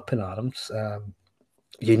 They were up in arms.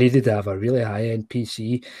 You needed to have a really high end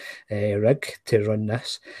PC rig to run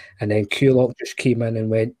this, and then QLock just came in and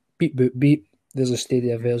went beep boop beep. There's a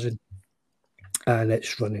Stadia version, and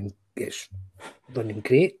it's running. It's running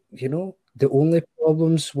great. The only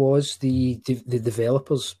problems was the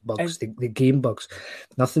developers bugs, And the game bugs,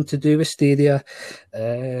 nothing to do with Stadia,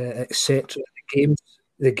 etc.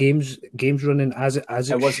 The games running as it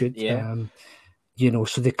it wasn't, should. yeah.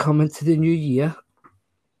 So they come into the new year,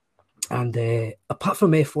 and apart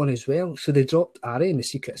from F1 as well, so they dropped Ari in the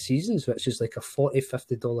Secret Seasons, which is like a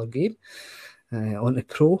 $40-50 game on the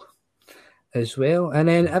Pro as well. And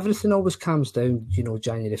then everything always calms down,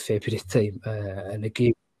 January, February time in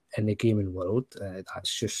the gaming world.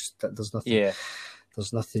 That's just that Yeah.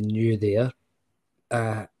 there's nothing new there.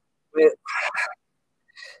 Well,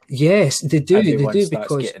 yes, they do Everyone starts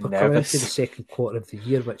because getting we're coming into the nervous. second quarter of the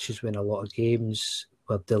year, which is when a lot of games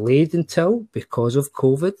were delayed until because of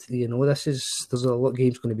COVID. There's a lot of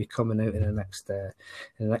games going to be coming out in the next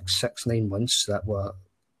 6-9 months that were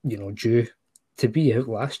due to be out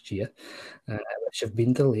last year, which have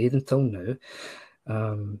been delayed until now.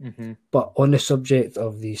 But on the subject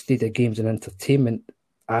of the state of games and entertainment,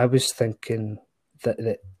 I was thinking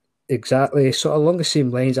that exactly sort of along the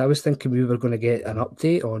same lines. I was thinking we were going to get an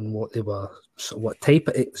update on what they were, what type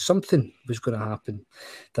of something was going to happen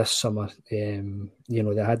this summer. They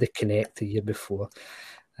had the Connect the year before.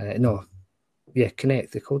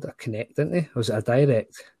 Connect. They called it a Connect, didn't they? Or was it a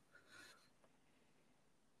Direct?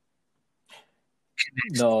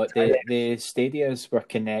 No, the Stadias were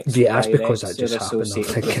Connect. Yeah, that's because that just happened.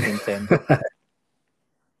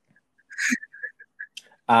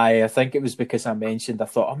 I think it was because I mentioned, I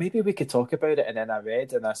thought, maybe we could talk about it, and then I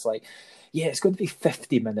read, and I was like, yeah, it's going to be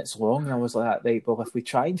 50 minutes long. And I was like, right, well, if we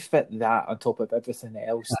try and fit that on top of everything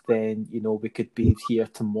else, then we could be here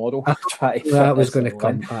tomorrow. That was going to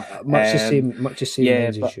come much the same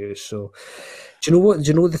lines as you. So, do you know what? Do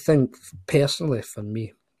you know the thing personally for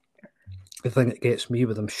me? The thing that gets me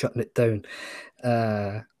with them shutting it down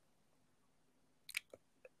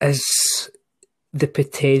is the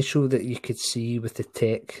potential that you could see with the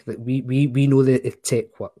tech. That we know that the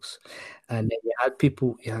tech works, and then you had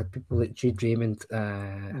people like Jade Raymond,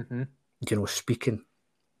 speaking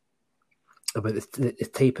about the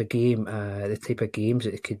type of game, the type of games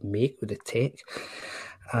that it could make with the tech,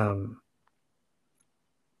 and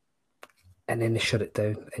then they shut it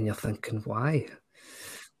down, and you're thinking, why?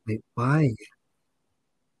 Like, why?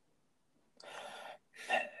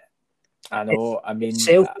 I know. I mean, it's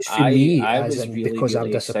selfish for me, I was really, because really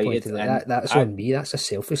I'm disappointed. That's on me. That's a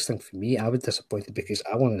selfish thing for me. I was disappointed because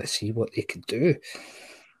I wanted to see what they could do.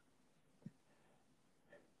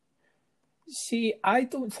 See, I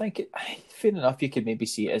don't think it. Fair enough, you could maybe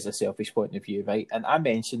see it as a selfish point of view, right? And I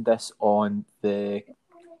mentioned this on the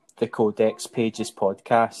Codex Pages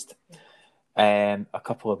podcast a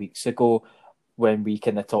couple of weeks ago, when we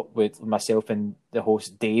kind of talked with myself and the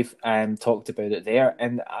host Dave, talked about it there,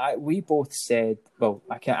 and we both said, well,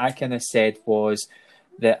 I kind of said was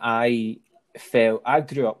that I felt I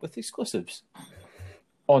grew up with exclusives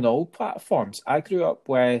on all platforms. I grew up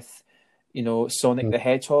with, Sonic the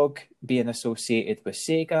Hedgehog being associated with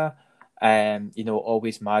Sega,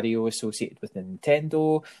 always Mario associated with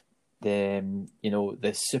Nintendo.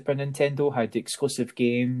 The Super Nintendo had exclusive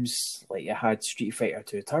games, like you had Street Fighter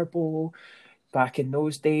 2 Turbo back in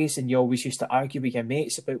those days, and you always used to argue with your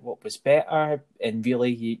mates about what was better, and really,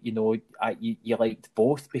 you liked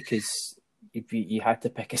both because you had to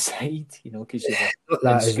pick a side, because you were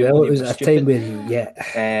that as well. It was a time when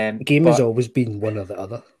the game has always been one or the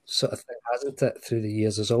other sort of thing, hasn't it? Through the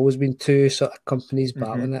years, there's always been two sort of companies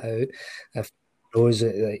battling it out. If knows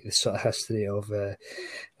it, like the sort of history of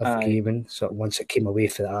gaming, sort of once it came away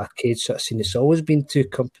for the arcade sort of scene, it's always been two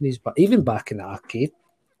companies. But even back in the arcade,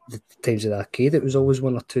 the times of the arcade, it was always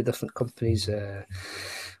one or two different companies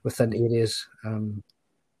within areas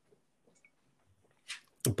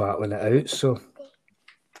battling it out. So,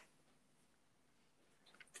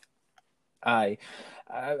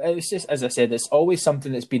 it's just, as I said, it's always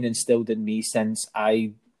something that's been instilled in me since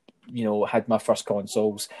I, had my first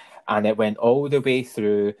consoles, and it went all the way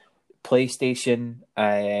through PlayStation,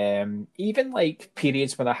 even like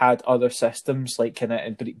periods when I had other systems, like kind of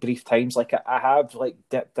in brief times. Like I have like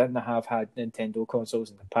dipped in. I have had Nintendo consoles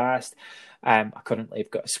in the past. I currently have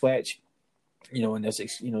got a Switch, and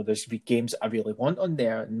there's games that I really want on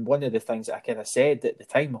there. And one of the things that I kind of said at the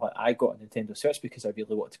time, like, I got a Nintendo Switch because I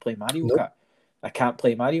really wanted to play Mario Kart. I can't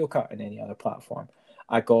play Mario Kart on any other platform.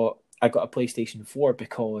 I got a PlayStation 4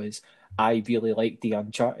 because I really liked the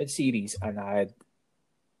Uncharted series, and I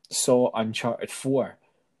saw Uncharted 4,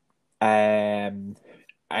 and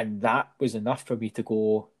that was enough for me to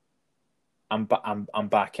go, I'm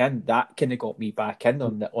back in. That kind of got me back in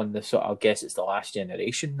on the sort of, I guess it's the last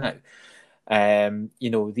generation now.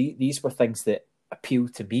 These were things that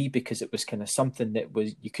appealed to me because it was kind of something that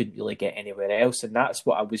was you couldn't really get anywhere else, and that's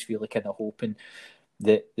what I was really kind of hoping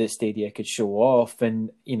that Stadia could show off. And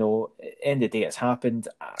at the end of the day, it's happened.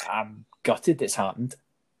 I'm gutted it's happened.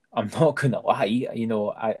 I'm not going to lie.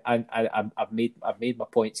 I've made my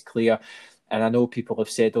points clear, and I know people have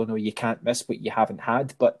said, "Oh no, you can't miss what you haven't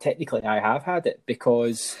had." But technically, I have had it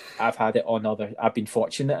because I've had it on other. I've been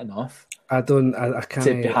fortunate enough. I can't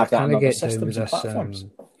get down with this.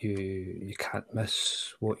 You can't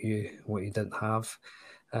miss what you didn't have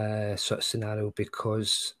sort of scenario,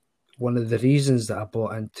 because one of the reasons that I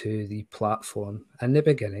bought into the platform in the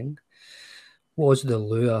beginning was the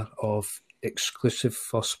lure of exclusive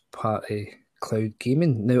first-party cloud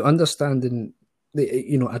gaming. Now, understanding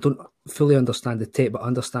I don't fully understand the tech, but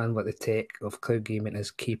understand what the tech of cloud gaming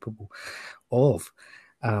is capable of.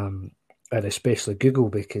 And especially Google,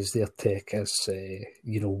 because their tech is,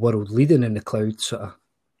 world leading in the cloud sort of,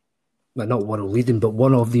 well, not world leading, but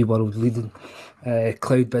one of the world leading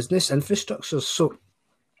cloud business infrastructures. So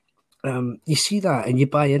you see that and you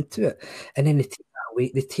buy into it, and then they take that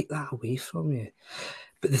away. They take that away from you.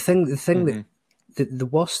 But the thing that the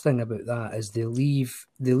worst thing about that is they leave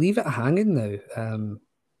it hanging now.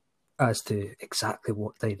 As to exactly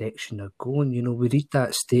what direction they're going. We read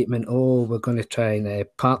that statement, oh, we're going to try and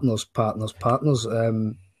partners. What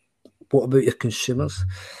about your consumers?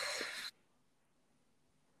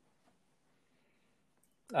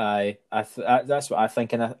 That's what I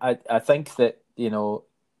think, and I think that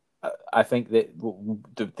I think that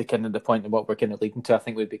the kind of the point of what we're kind of leading to, I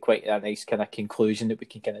think would be quite a nice kind of conclusion that we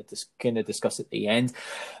can kind of discuss at the end.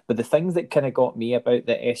 But the things that kind of got me about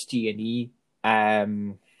the SG&E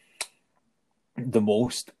the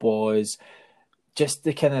most was just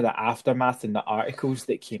the kind of the aftermath and the articles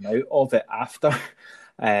that came out of it after.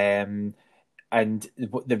 And one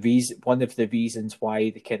of the reasons why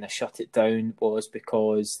they kind of shut it down was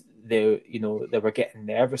because they were getting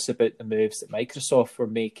nervous about the moves that Microsoft were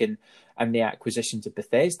making and the acquisitions of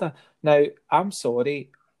Bethesda. Now, I'm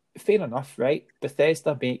sorry, fair enough, right?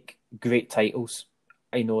 Bethesda make great titles.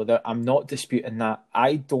 I know that. I'm not disputing that.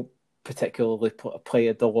 I don't particularly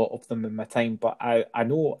played a lot of them in my time, but I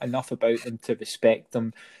know enough about them to respect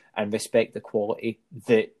them and respect the quality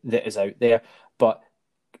that is out there. But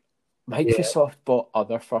Microsoft bought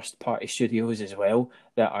other first-party studios as well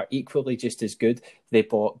that are equally just as good. They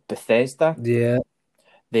bought Bethesda. Yeah.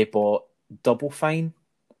 They bought Double Fine.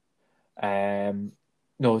 No,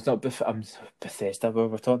 it's not Bethesda.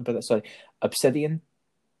 We're talking about that. Sorry, Obsidian.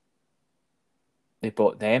 They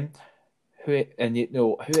bought them. Who else?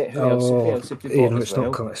 Who else have they bought as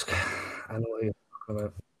well? I know what you're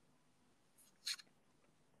talking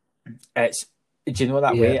about. Do you know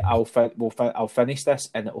that way? I'll finish this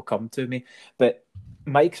and it will come to me. But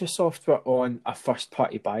Microsoft were on a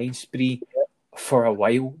first-party buying spree for a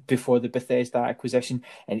while before the Bethesda acquisition,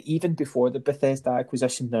 and even before the Bethesda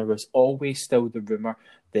acquisition, there was always still the rumor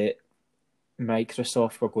that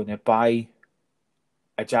Microsoft were going to buy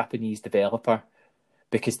a Japanese developer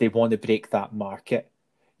because they want to break that market.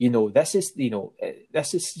 This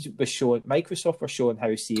was showing. Microsoft were showing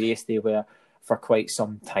how serious they were for quite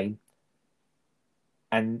some time.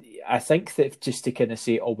 And I think that just to kind of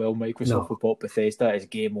say, oh, well, Microsoft have bought Bethesda is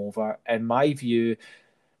game over, in my view,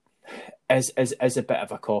 is a bit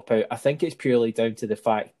of a cop-out. I think it's purely down to the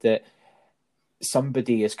fact that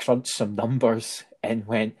somebody has crunched some numbers and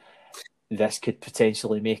went, this could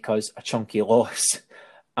potentially make us a chunky loss,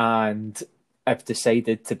 and I've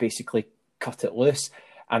decided to basically cut it loose.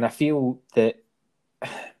 And I feel that,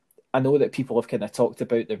 I know that people have kind of talked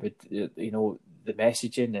about the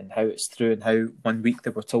messaging and how it's through, and how 1 week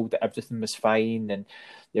they were told that everything was fine and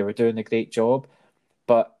they were doing a great job.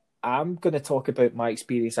 But I'm going to talk about my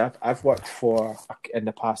experience. I've worked for, in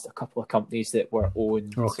the past, a couple of companies that were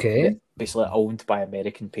basically owned by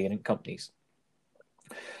American parent companies.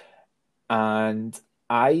 And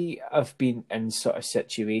I have been in sort of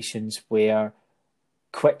situations where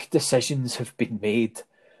quick decisions have been made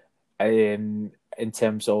in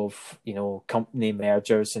terms of, company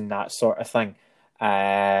mergers and that sort of thing.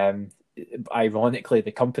 Ironically,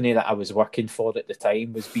 the company that I was working for at the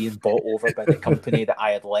time was being bought over by the company that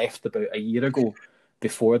I had left about a year ago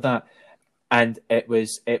before that. And it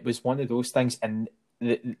was one of those things. And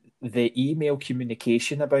the email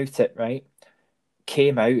communication about it, right,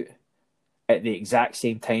 came out at the exact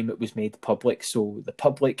same time it was made public. So the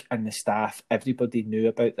public and the staff, everybody knew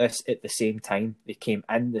about this at the same time. They came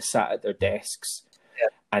in, they sat at their desks,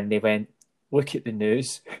 and they went, look at the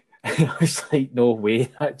news. And I was like, no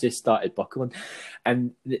way, that just started buckling.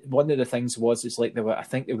 And one of the things was, it's like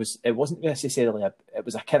it wasn't necessarily it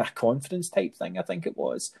was a kind of conference type thing, I think it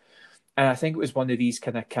was. And I think it was one of these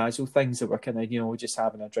kind of casual things that were kind of, just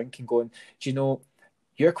having a drink and going, do you know,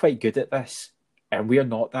 you're quite good at this, and we're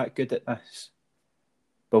not that good at this.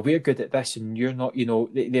 But we're good at this, and you're not.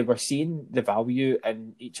 They were seeing the value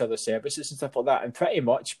in each other's services and stuff like that, and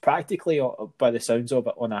practically, by the sounds of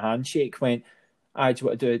it, on a handshake, went, do you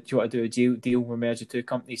want to do a deal where we merge the two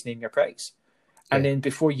companies, name your price? Yeah. And then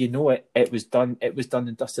before you know it, it was done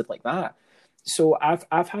and dusted like that. So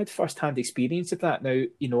I've had first-hand experience of that. Now,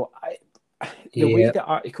 the way the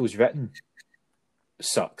article's written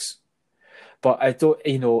sucks. But I don't,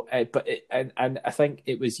 and I think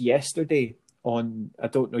it was yesterday on, I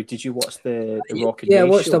don't know, did you watch the Rock and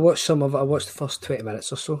Ray show? I watched some of it. I watched the first 20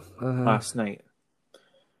 minutes or so. Last night.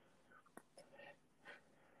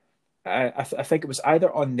 I think it was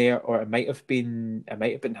either on there or it might have been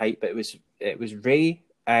hype, but it was Ray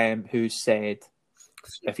who said,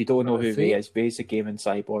 if you don't know who Ray is, Ray's a gaming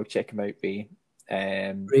cyborg. Check him out, Ray.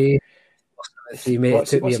 Ray, mate, it took me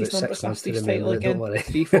What's about his number? 6 months to His remember title it, don't again? worry.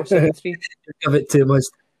 3473. Give it 2 months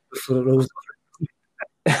before it rolls.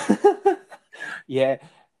 Yeah,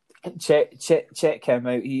 check him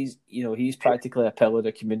out. He's practically a pillar of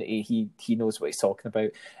the community. He knows what he's talking about,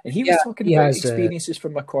 and he was talking about experiences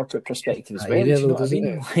from a corporate perspective as well. Do you know what I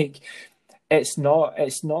mean? Like, it's not.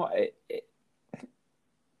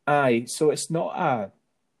 Aye, so it's not a.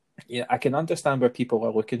 Yeah, I can understand where people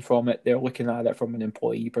are looking from it. They're looking at it from an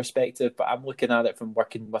employee perspective, but I'm looking at it from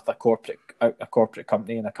working with a corporate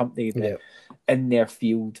company, and a company that in their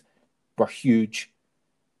field were huge,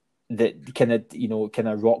 that kind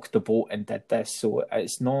of rocked the boat and did this. So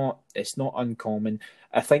it's not uncommon.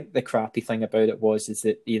 I think the crappy thing about it is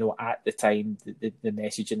that at the time the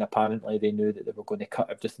messaging, apparently they knew that they were going to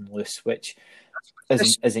cut everything loose, which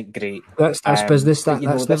isn't great. That's business.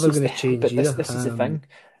 That's never going to change. But this is the thing.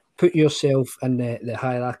 Put yourself in the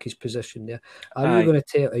hierarchy's position there. Are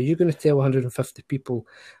you going to tell 150 people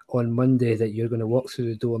on Monday that you're going to walk through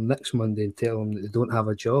the door next Monday and tell them that they don't have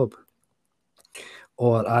a job?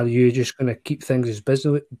 Or are you just going to keep things as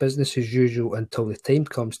business as usual until the time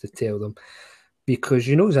comes to tell them? Because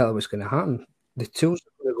you know exactly what's going to happen. The tools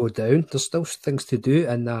are going to go down. There's still things to do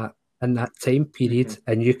in that time period,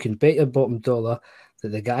 and you can bet your bottom dollar that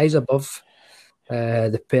the guys above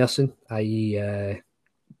the person, i.e.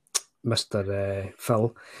 Mr.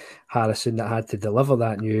 Phil Harrison, that had to deliver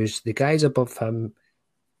that news, the guys above him,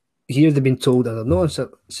 here they've been told under no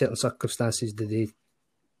certain circumstances did they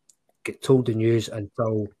get told the news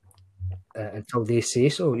until they say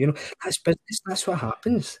so. That's business. That's what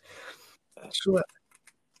happens. So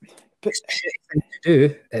it's a shitty thing to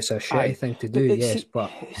do. It's a shitty thing to do, yes. But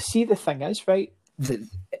see, the thing is, right?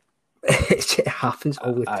 It happens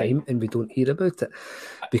all the time, and we don't hear about it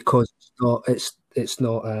because it's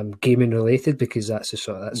not gaming related, because that's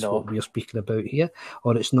what we're speaking about here,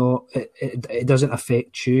 or it's not. It doesn't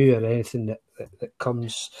affect you or anything that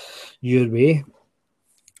comes your way.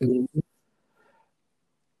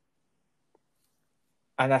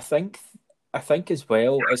 And I think as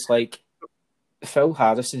well, it's like Phil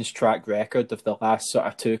Harrison's track record of the last sort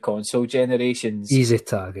of 2 console generations easy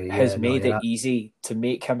target has made it easy to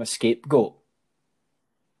make him a scapegoat.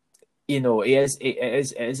 It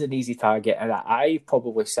is an easy target, and I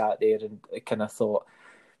probably sat there and kind of thought,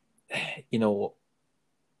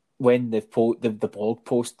 when the blog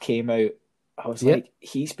post came out, I was like,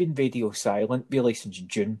 he's been radio silent really since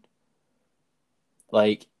June.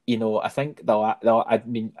 Like, I think I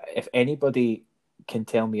mean, if anybody can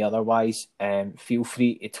tell me otherwise, feel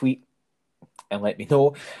free to tweet and let me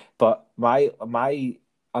know. But my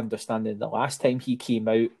understanding, the last time he came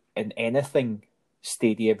out in anything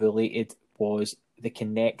Stadia related was the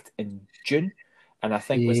Connect in June, and I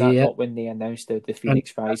think was that not when they announced the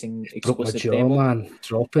Phoenix Rising exclusive demo? Man,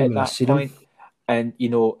 drop him at that point. And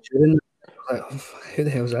who the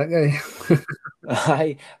hell's that guy?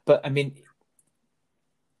 Aye, but I mean,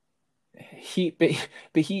 he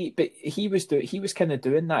was kind of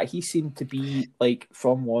doing that. He seemed to be like,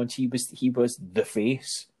 from launch, he was the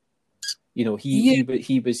face. He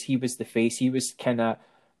was the face. He was kind of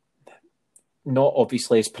not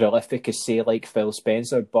obviously as prolific as, say, like Phil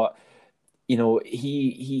Spencer, but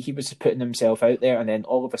he was putting himself out there, and then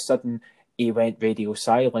all of a sudden he went radio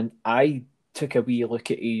silent. I took a wee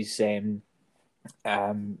look at his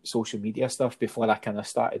social media stuff before I kind of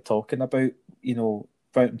started talking about him,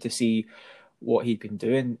 to see what he'd been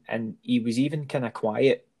doing, and he was even kind of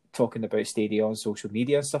quiet talking about Stadia on social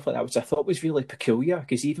media and stuff like that, which I thought was really peculiar,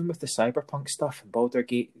 because even with the Cyberpunk stuff and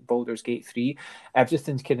Baldur's Gate 3,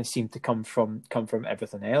 everything kind of seemed to come from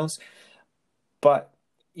everything else. But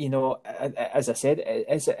as I said,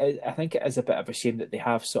 I think it is a bit of a shame that they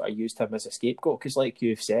have sort of used him as a scapegoat, because, like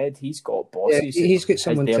you've said, he's got bosses. Yeah, he's got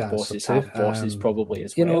someone their to bosses answer to. Have bosses probably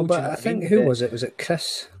as well. But I think who was it? Was it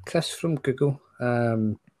Chris from Google?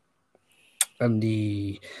 And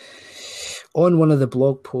on one of the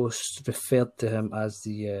blog posts referred to him as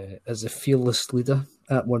the fearless leader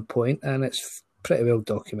at one point, and it's pretty well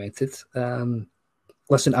documented.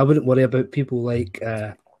 Listen, I wouldn't worry about people like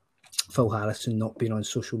Phil Harrison not being on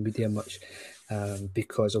social media much,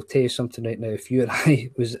 because I'll tell you something right now, if you and I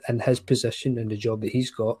was in his position and the job that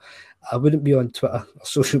he's got, I wouldn't be on Twitter or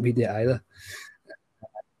social media either.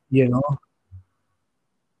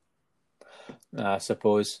 I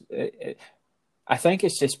suppose I think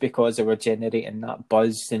it's just because they were generating that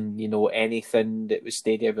buzz, and anything that was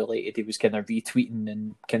Stadia related, he was kind of retweeting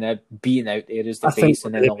and kind of being out there as the I think face,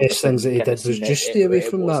 and one of then the all of a best sudden things you that he kind of did was seen just stay away it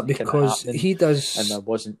from that, wasn't kind of because happening, he and there does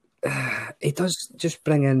wasn't. just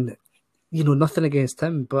bring in, nothing against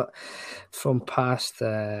him, but from past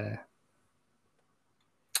and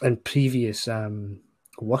previous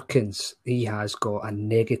workings, he has got a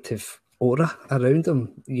negative aura around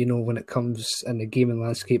him, when it comes in the gaming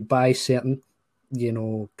landscape by certain,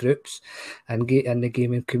 groups and in the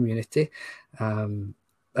gaming community. I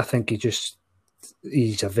think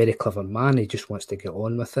he's a very clever man. He just wants to get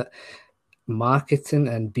on with it. Marketing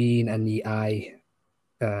and being in the eye,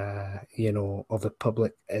 of the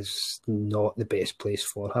public is not the best place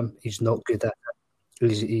for him. He's not good at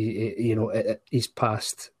it. His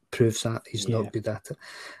past proves that he's not good at it.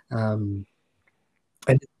 And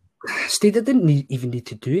Stadia didn't even need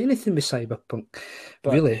to do anything with Cyberpunk.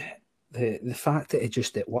 But really, the fact that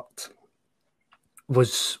it worked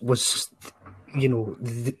was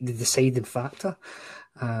the deciding factor,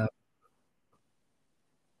 and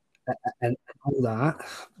all that.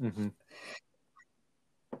 mm-hmm.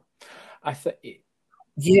 I think,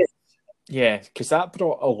 Yeah, because that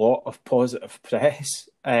brought a lot of positive press.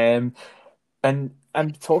 And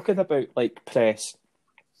I'm talking about like press.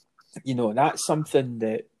 That's something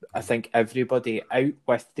that I think everybody out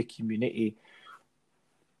with the community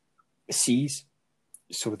sees.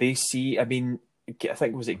 So they see, I mean, I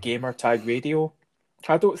think, was it Gamer Tag Radio?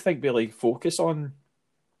 I don't think they focus on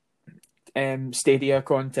Stadia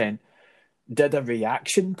content. Did a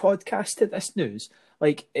reaction podcast to this news,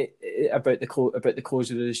 about the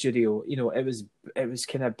close of the studio. It was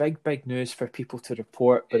kind of big news for people to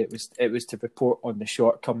report, but it was to report on the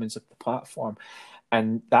shortcomings of the platform,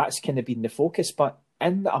 and that's kind of been the focus. But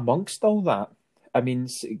in amongst all that, I mean,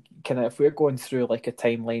 kind of if we're going through like a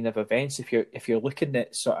timeline of events, if you're looking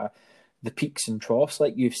at sort of the peaks and troughs,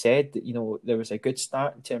 like you've said, there was a good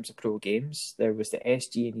start in terms of pro games. There was the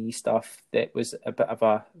SG&E stuff that was a bit of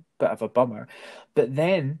a bummer, but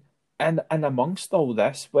then and amongst all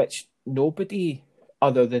this, which nobody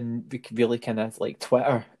other than really kind of like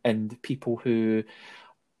Twitter and people who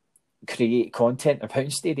create content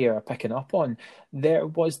about Stadia are picking up on, there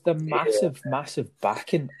was the massive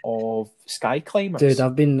backing of Sky Climbers. Dude,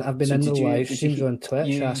 I've been So in the did you- live did streams you- on Twitch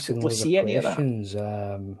you asking loads of see any of that? questions.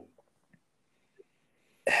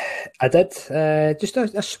 I did just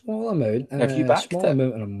a small amount, Have you backed a small it?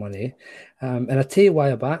 amount of money, and I tell you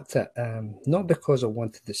why I backed it. Not because I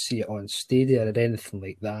wanted to see it on Stadia or anything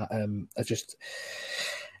like that.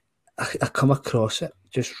 I come across it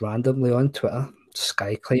just randomly on Twitter,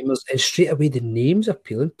 Sky Climbers, and straight away the name's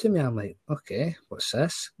appealing to me. I'm like, okay, what's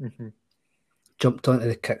this? Mm-hmm. Jumped onto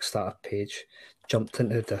the Kickstarter page, jumped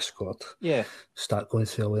into the Discord, Yeah. start going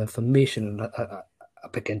through all the information, and I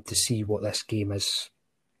begin to see what this game is.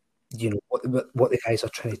 What the guys are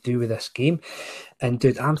trying to do with this game. And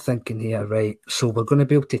dude, I'm thinking here, right, so we're going to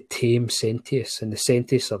be able to tame Sentius, and the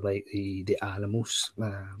Sentius are like the animals,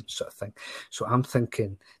 sort of thing. So I'm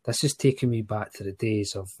thinking this is taking me back to the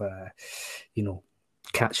days of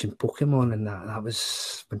catching Pokemon, and that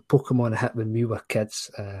was when Pokemon hit when we were kids.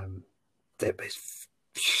 It was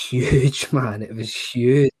huge, man. It was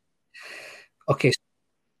huge. Okay.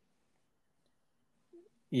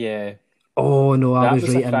 Yeah. Oh no, I That was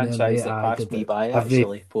was right a in there. franchise that I passed did me it. by, Every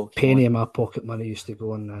actually, Pokemon. penny of my pocket money used to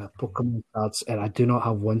go on Pokemon cards, and I do not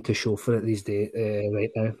have one to show for it these days. Right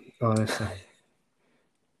now, honestly.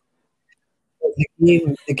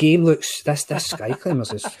 The game looks this Sky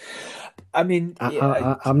Climbers is. I mean,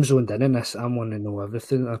 I'm zoned in this. I want to know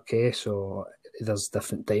everything. Okay, so there's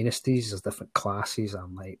different dynasties, there's different classes.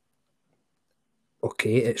 I'm like,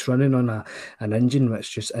 okay, it's running on an engine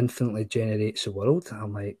which just infinitely generates the world.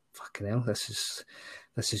 I'm like, fucking hell, this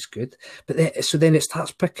is good. But then it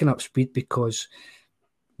starts picking up speed because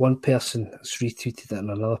one person has retweeted it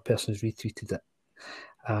and another person has retweeted it.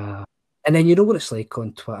 And then you know what it's like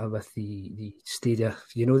on Twitter with the Stadia,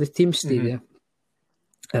 the Team Stadia.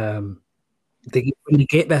 Mm-hmm. When you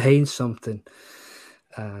get behind something,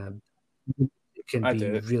 it can be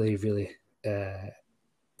really, really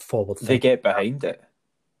forward thinking. They get behind it.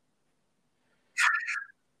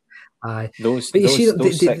 Aye, those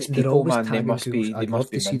six people, man, they must be. I'd love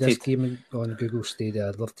to see this game on Google Stadia.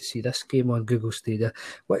 I'd love to see this game on Google Stadia,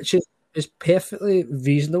 which is perfectly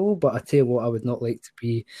reasonable. But I tell you what, I would not like to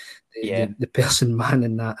be the person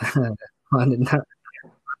manning that.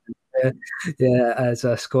 Yeah, as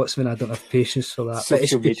a Scotsman, I don't have patience for that.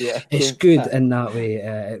 Social but media. It's good in that way.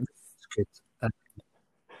 It's good.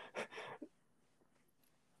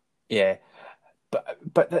 Yeah. But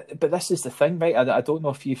but this is the thing, right? I don't know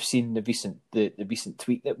if you've seen the recent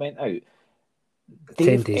tweet that went out.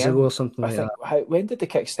 10 days ago or something like that. When did the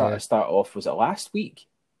Kickstarter start off? Was it last week?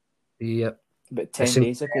 Yep. About 10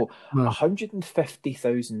 days ago.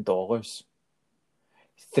 $150,000.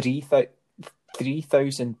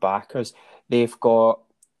 3,000 backers. They've got,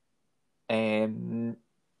 I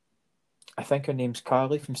think her name's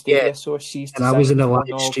Carly from Stadia Source. She's and I was in a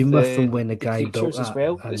live stream with them when the guy built that as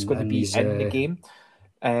well. It's going to be in the game.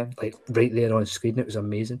 Like right there on screen. It was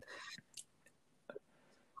amazing.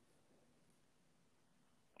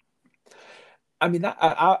 I mean,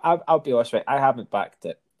 I'll be honest, right? I haven't backed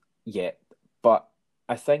it yet, but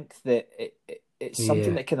I think that it's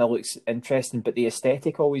something that kind of looks interesting. But the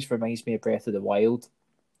aesthetic always reminds me of Breath of the Wild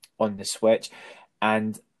on the Switch,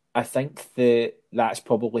 and I think that's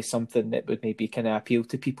probably something that would maybe kind of appeal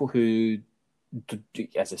to people who,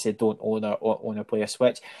 as I said, don't own or play a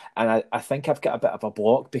Switch. And I think I've got a bit of a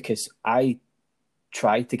block because I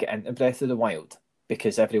tried to get into Breath of the Wild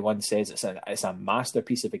because everyone says it's a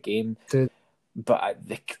masterpiece of a game. But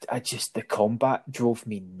the combat drove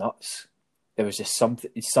me nuts. There was just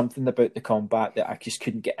something about the combat that I just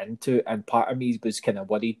couldn't get into, and part of me was kind of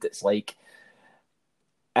worried. It's like,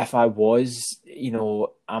 if I was,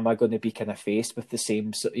 am I going to be kind of faced with the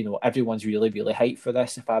same? Everyone's really, really hyped for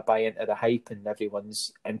this. If I buy into the hype and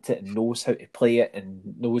everyone's into it and knows how to play it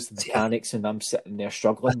and knows the mechanics, and I'm sitting there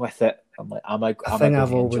struggling with it, I'm like, am I going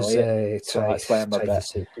to enjoy it? So that's why I'm a bit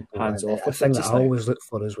hands off. The thing that I always look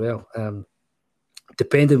for as well.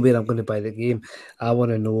 Depending where I'm going to buy the game, I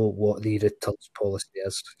want to know what the returns policy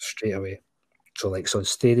is straight away. So, like, on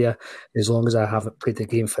Stadia, as long as I haven't played the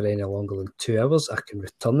game for any longer than 2 hours, I can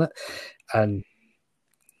return it. And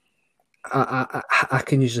I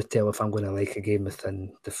can usually tell if I'm going to like a game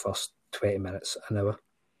within the first 20 minutes, an hour.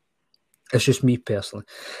 It's just me personally.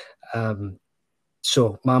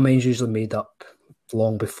 So my mind's usually made up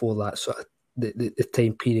long before that sort of the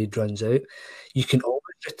time period runs out. You can always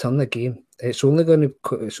return the game. It's only going to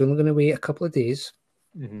wait a couple of days.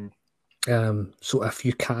 Mm-hmm. So if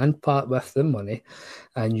you can part with the money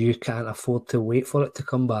and you can't afford to wait for it to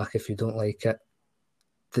come back if you don't like it,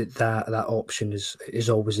 that option is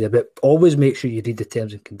always there. But always make sure you read the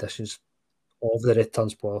terms and conditions of the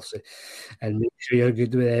returns policy and make sure you're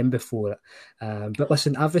good with them before it. But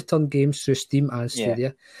listen, I've returned games through Steam and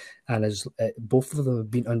Stadia, and both of them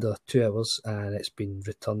have been under 2 hours, and it's been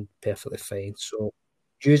returned perfectly fine. So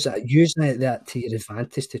use that to your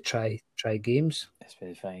advantage to try games. It's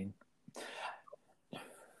very fine.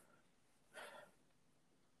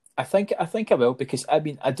 I think I will, because I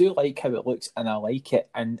mean I do like how it looks and I like it,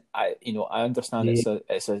 and I understand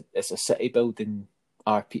it's a city building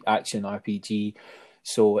action RPG,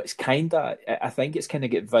 so it's I think it's kind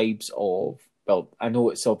of get vibes of, well, I know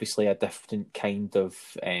it's obviously a different kind of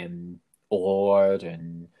lore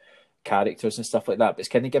and characters and stuff like that, but it's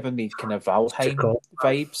kind of giving me kind of Valheim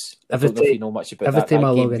vibes. I don't know if you know much about that. Every time I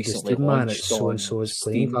log into Steam, man, it's so and so is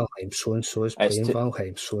playing Valheim, so and so is playing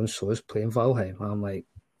Valheim, so and so is playing Valheim. I'm like,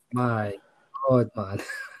 my God, man.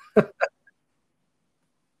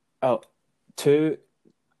 Oh, 2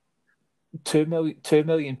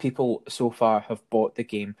 million people so far have bought the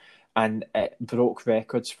game, and it broke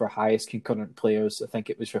records for highest concurrent players. I think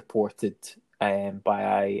it was reported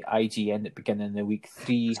by IGN at the beginning of the week.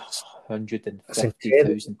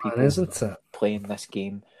 350,000 people, isn't it, playing this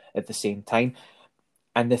game at the same time.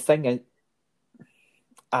 And the thing is,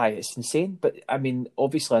 it's insane. But I mean,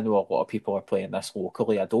 obviously, I know a lot of people are playing this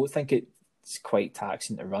locally. I don't think it's quite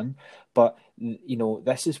taxing to run, but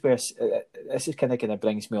this is where this is kind of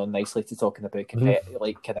brings me on nicely to talking about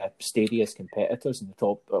like kind of Stadia's competitors in the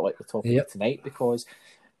top, or like the topic of tonight, because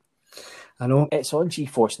I know it's on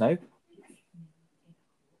GeForce Now.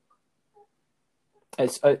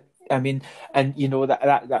 It's I mean, and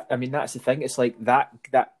that I mean, that's the thing. It's like that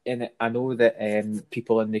in it. I know that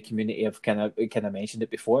people in the community have kind of mentioned it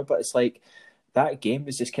before, but it's like that game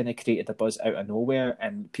was just kind of created a buzz out of nowhere,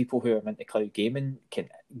 and people who are into cloud gaming can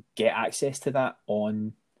get access to that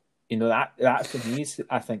on, that for me is,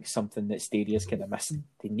 I think, something that Stadia's kind of missing.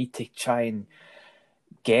 They need to try and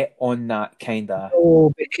get on that kind of.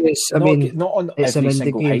 Oh, because not on every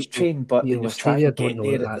single hype train, but try and get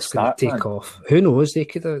there at the start. That's going to take off. Who knows? They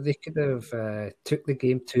could have took the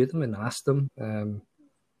game to them and asked them to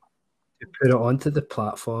put it onto the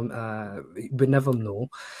platform. We never know.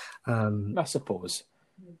 I suppose.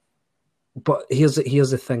 But here's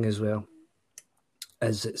the thing as well: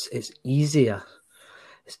 is it's easier.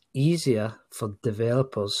 It's easier for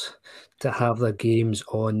developers to have their games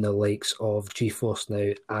on the likes of GeForce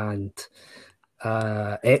Now and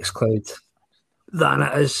xCloud than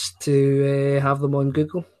it is to have them on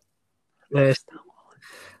Google.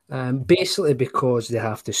 Basically because they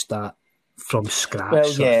have to start from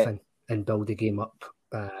scratch sort of thing and build the game up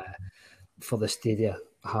for the Stadia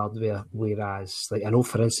hardware, whereas like I know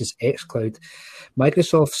for instance xCloud,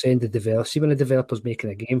 Microsoft send the developer, see when a developer's making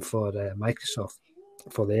a game for Microsoft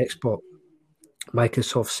for the Xbox,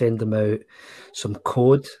 Microsoft send them out some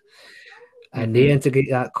code and they integrate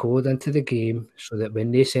that code into the game so that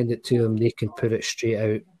when they send it to them they can put it straight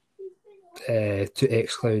out to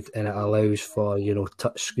xCloud, and it allows for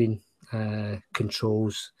touchscreen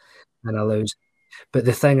controls and allows. But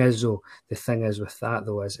the thing is with that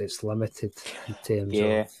though is it's limited in terms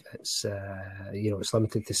of it's it's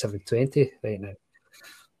limited to 720 right now.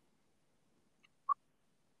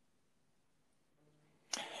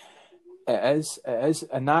 It is,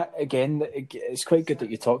 and that again, it's quite good that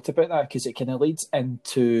you talked about that because it kind of leads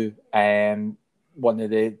into one of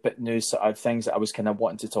the bit news sort of things that I was kind of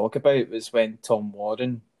wanting to talk about was when Tom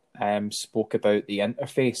Warren spoke about the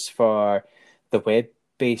interface for the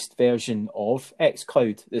web-based version of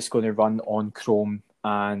xCloud that's going to run on Chrome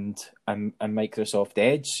and Microsoft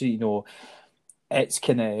Edge. So, it's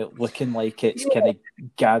kind of looking like it's kind of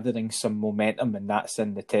gathering some momentum, and that's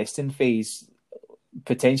in the testing phase,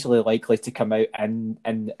 potentially likely to come out in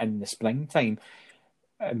the springtime.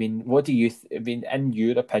 I mean, what do you? In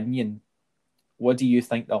your opinion, what do you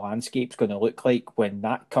think the landscape's going to look like when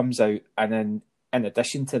that comes out? And then, in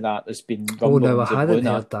addition to that, there's been rumblings of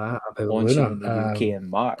Luna launching in the UK in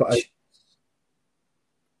March.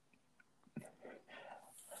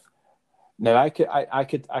 Now, I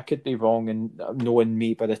could be wrong, and knowing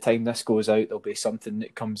me, by the time this goes out, there'll be something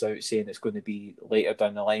that comes out saying it's going to be later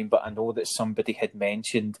down the line. But I know that somebody had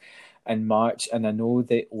mentioned in March, and I know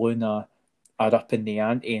that Luna are up in the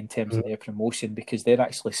ante in terms of their promotion because they're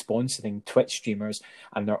actually sponsoring Twitch streamers,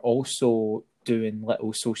 and they're also doing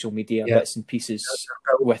little social media bits and pieces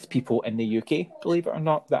with people in the UK, believe it or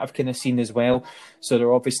not, that I've kind of seen as well. So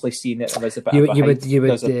they're obviously seeing it as a bit of a hype.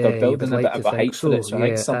 They're building a bit of a hype for it, so I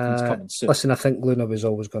think something's coming soon. Listen, I think Luna was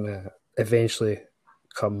always going to eventually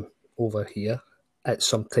come over here at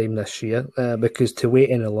some time this year because to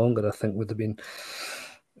wait any longer, I think would have been,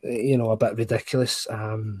 a bit ridiculous.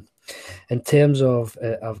 In terms of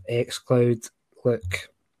xCloud, look,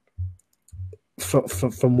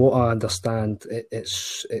 from what I understand,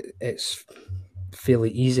 it's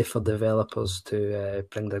fairly easy for developers to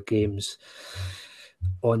bring their games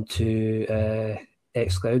onto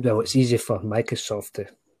xCloud. Well, it's easy for Microsoft to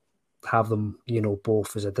have them,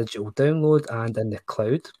 both as a digital download and in the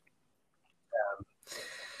cloud.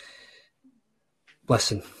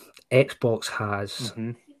 Listen, Xbox has,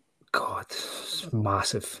 God, it's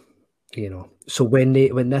massive, So when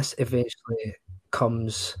this eventually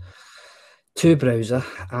comes to browser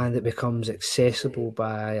and it becomes accessible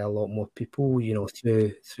by a lot more people,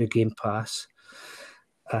 through Game Pass,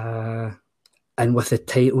 and with the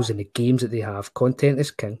titles and the games that they have, content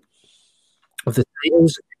is king. With the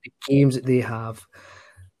titles and the games that they have,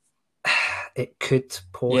 it could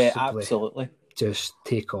possibly just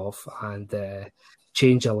take off and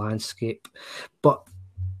change the landscape. But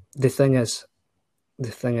the thing is,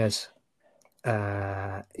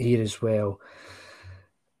 here as well.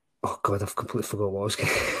 Oh God, I've completely forgot what I was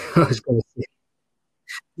going to say.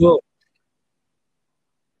 Well,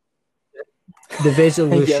 the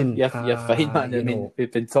resolution. You're fine, man. I mean,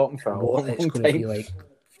 we've been talking for a long time. Be like,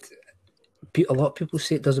 a lot of people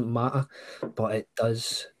say it doesn't matter, but it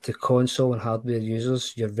does to console and hardware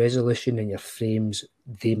users. Your resolution and your frames,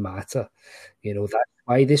 they matter. That's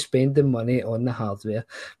why they spend the money on the hardware,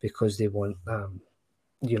 because they want,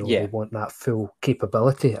 they want that full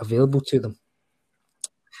capability available to them.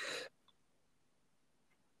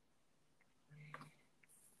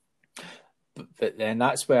 But then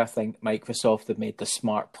that's where I think Microsoft have made the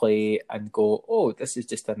smart play and go, oh, this is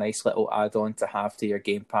just a nice little add-on to have to your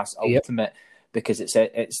Game Pass Ultimate, because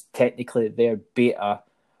it's technically their beta,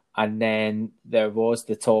 and then there was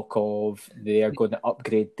the talk of they are going to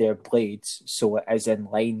upgrade their blades so it is in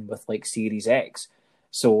line with like Series X.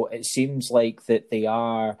 So it seems like that they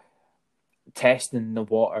are testing the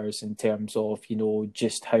waters in terms of,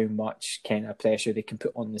 just how much kind of pressure they can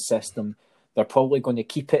put on the system. They're probably going to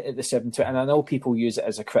keep it at the 720, and I know people use it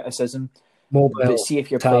as a criticism. But see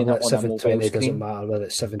if you're playing it on a mobile screen. It doesn't matter whether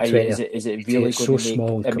it's 720. Is it really it's so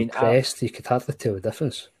small and compressed? You could hardly tell the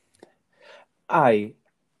difference.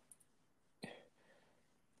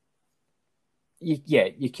 You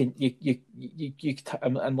can. You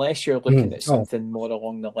unless you're looking at something more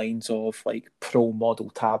along the lines of like pro model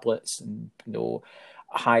tablets and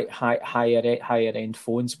higher end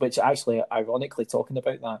phones. Which actually, ironically, talking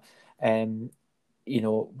about that.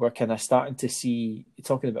 we're kind of starting to see,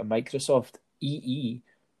 talking about Microsoft, EE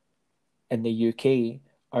in the UK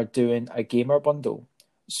are doing a gamer bundle.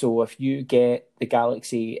 So if you get the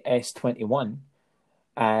Galaxy S21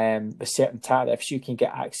 with certain tariffs, you can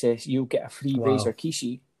get access, you'll get a free Razer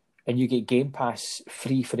Kishi, and you get Game Pass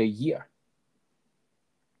free for a year.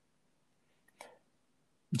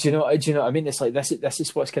 Do you know what I mean? It's like this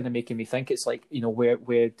is what's kind of making me think. It's like,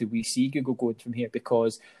 where do we see Google going from here?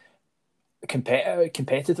 Because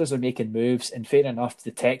competitors are making moves, and fair enough,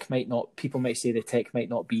 people might say the tech might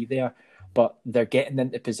not be there, but they're getting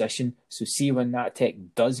into position. So see, when that tech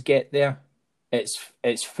does get there, it's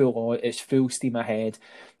full steam ahead.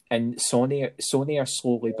 And Sony are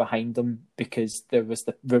slowly behind them, because there was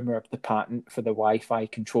the rumor of the patent for the Wi-Fi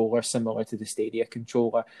controller similar to the Stadia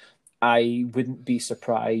controller. I wouldn't be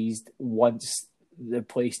surprised once the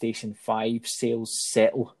PlayStation 5 sales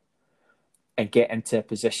settle and get into a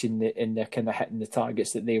position and they're kind of hitting the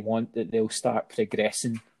targets that they want, that they'll start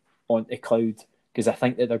progressing onto cloud, because I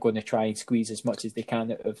think that they're going to try and squeeze as much as they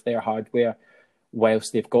can out of their hardware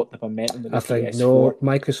whilst they've got the momentum with the PS4.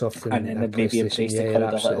 Microsoft and then maybe embrace the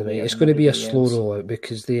cloud a little bit. It's going to be a slow rollout,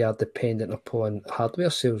 because they are dependent upon hardware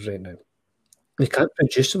sales right now. They can't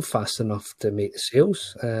produce them fast enough to make the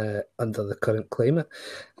sales under the current climate.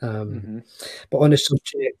 But on the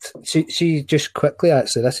subject, see, just quickly,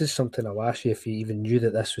 actually, this is something I'll ask you if you even knew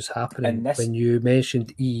that this was happening. When you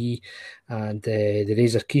mentioned EE and the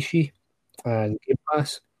Razer Kishi and Game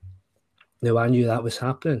Pass, now I knew that was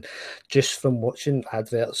happening just from watching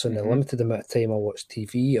adverts and the limited amount of time I watch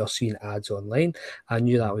TV or seeing ads online. I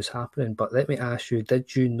knew that was happening. But let me ask you,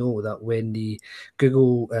 did you know that when the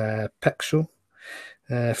Google Pixel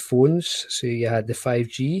phones, so you had the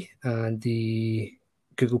 5G and the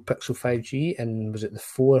Google Pixel 5G, and was it the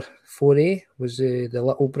 4A was the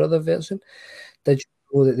little brother version? Did you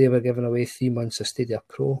know that they were giving away 3 months of Stadia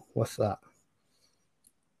Pro with that?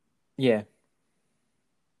 Yeah.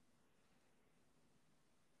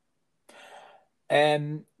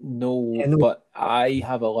 No, but I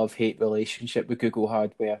have a love-hate relationship with Google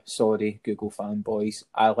hardware. Sorry, Google fanboys.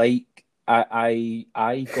 I got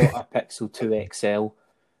a Pixel 2 XL,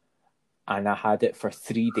 and I had it for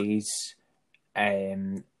 3 days.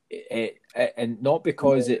 And not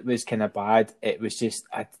because it was kind of bad. It was just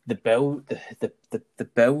the build. The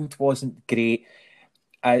build wasn't great.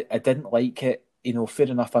 I didn't like it. Fair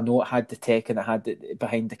enough, I know it had the tech and it had it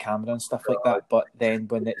behind the camera and stuff like that, but then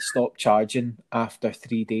when it stopped charging after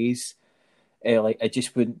 3 days, I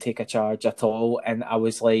just wouldn't take a charge at all. And I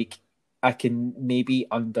was like, I can maybe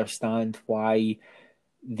understand why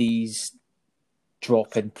these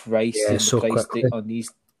drop in price and the price on these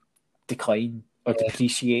decline or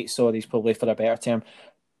depreciate, sorry, is probably for a better term,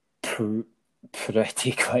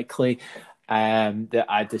 pretty quickly. That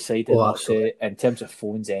I decided not to, in terms of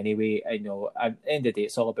phones anyway. I know at the end of the day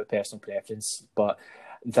it's all about personal preference, but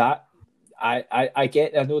that I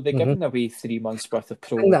know they're giving away 3 months worth of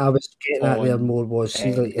Pro. I think that I was getting at there more was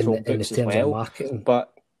in the terms of marketing.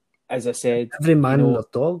 But as I said, every man and their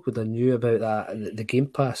dog would have knew about that, the Game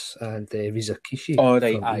Pass and the Razer Kishi from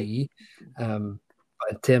EE. But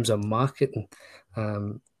in terms of marketing,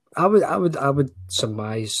 I would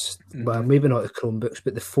surmise, well, maybe not the Chromebooks,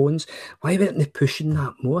 but the phones. Why weren't they pushing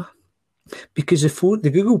that more? Because the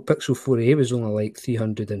Google Pixel 4a was only like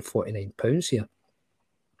 £349 here.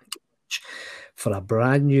 For a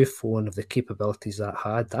brand new phone of the capabilities that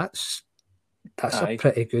had, that's a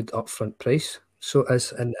pretty good upfront price. So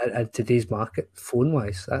as in today's market, phone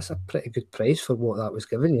wise, that's a pretty good price for what that was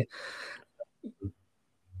giving you.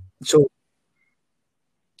 So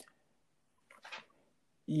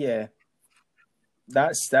yeah,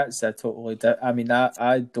 that's a totally. I mean,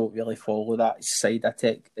 I don't really follow that side of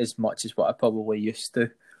tech as much as what I probably used to.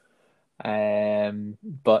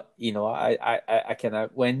 But I kind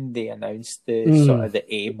of, when they announced the sort of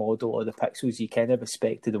the A model of the Pixels, you kind of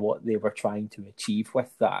expected what they were trying to achieve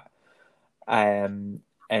with that. And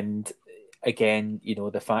again,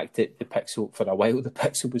 the fact that the Pixel, for a while, the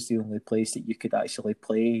Pixel was the only place that you could actually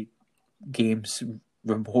play games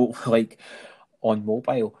remote, like on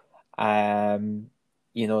mobile. That's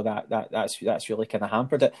really kind of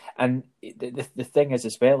hampered it. And the thing is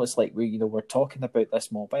as well, it's like we're talking about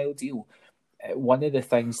this mobile deal. One of the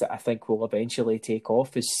things that I think will eventually take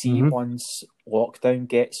off is once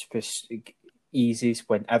lockdown eases,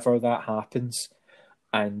 whenever that happens,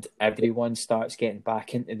 and everyone starts getting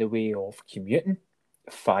back into the way of commuting,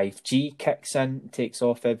 5G kicks in, takes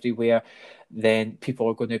off everywhere, then people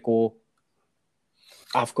are going to go,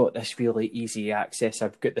 I've got this really easy access,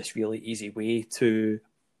 I've got this really easy way to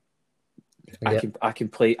I can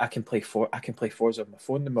play Forza on my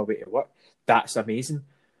phone on my way to work. That's amazing.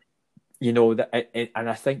 You know that, and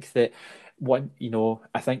I think that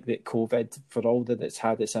I think that COVID, for all that it's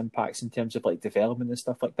had its impacts in terms of like development and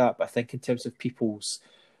stuff like that, but I think in terms of people's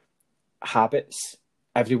habits,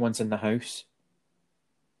 everyone's in the house.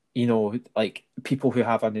 You know, like people who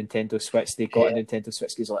have a Nintendo Switch, they got a Nintendo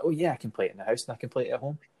Switch, they're like, oh yeah, I can play it in the house and I can play it at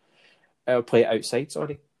home. I'll play it outside,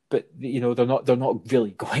 sorry. But you know, they're not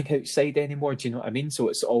really going outside anymore. Do you know what I mean? So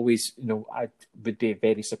it's always, you know, I would be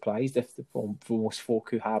very surprised if for most folk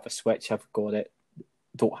who have a Switch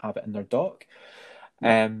don't have it in their dock.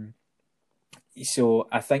 So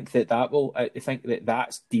I think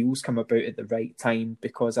that deals come about at the right time,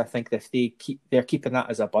 because I think if they're keeping that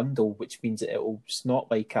as a bundle, which means that it's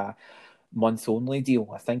not like a month only deal.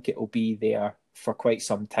 I think it will be there for quite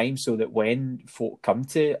some time, so that when folk come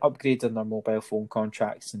to upgrading their mobile phone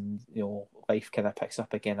contracts and, you know, life kind of picks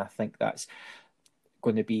up again, I think that's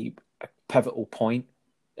going to be a pivotal point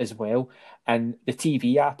as well. And the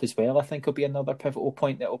TV app as well, I think, will be another pivotal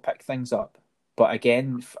point that will pick things up. But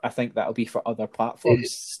again, I think that'll be for other platforms.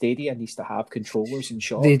 Stadia needs to have controllers and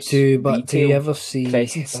shops. They do, but do you ever see?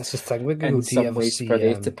 That's the thing with Google. Do you ever see for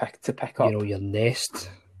them to pick up? You know, your Nest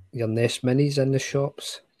Minis in the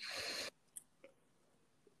shops,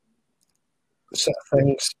 sort of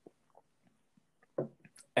things.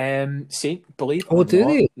 Believe it or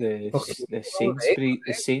not,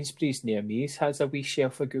 the Sainsbury's near me has a wee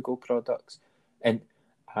shelf of Google products, and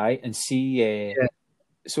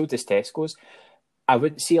so does Tesco's. I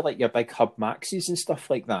wouldn't see like your big Hub Maxes and stuff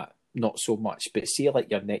like that, not so much, but see like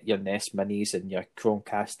your Nest Minis and your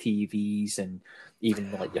Chromecast TVs and even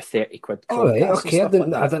like your 30 quid Chromecast. All right, okay. I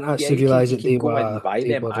didn't actually realise that they were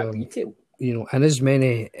at retail. You know, in as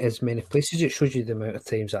many places. It shows you the amount of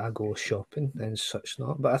times that I go shopping and such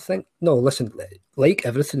not. But I think, no, listen, like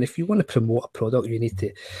everything, if you want to promote a product, you need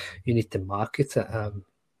to market it.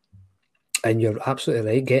 And you're absolutely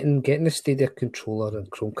right. Getting the Stadia controller and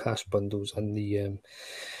Chromecast bundles in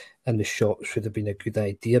the shops would have been a good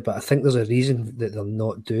idea. But I think there's a reason that they're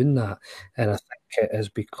not doing that, and I think it is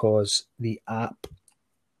because the app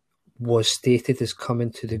was stated as coming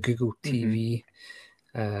to the Google TV.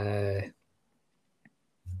 And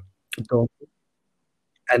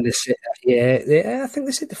they said, I think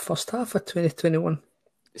they said the first half of 2021.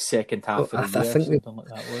 Second half of the year, something like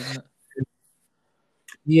that, wasn't it?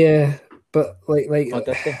 Yeah, but like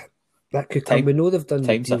that could come. We know they've done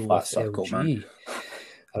the deal with LG.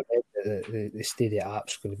 The Stadia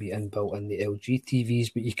app's going to be inbuilt in the LG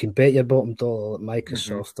TVs, but you can bet your bottom dollar that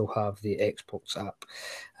Microsoft will have the Xbox app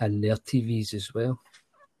in their TVs as well.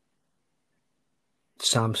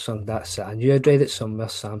 Samsung, that's it. I knew I'd read it somewhere.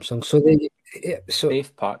 Samsung. So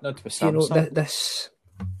they've partnered with Samsung. You know,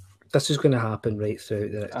 this is going to happen right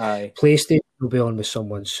throughout the PlayStation will be on with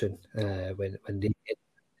someone soon. When they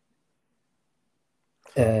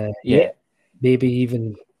maybe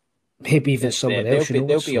even someone else.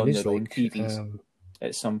 They'll be on their own TVs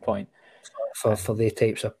at some point for their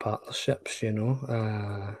types of partnerships. You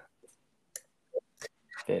know,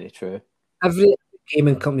 very true. Every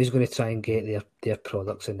gaming company is going to try and get their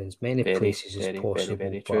products in as many places as possible.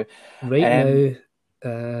 Very true. Right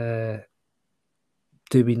now,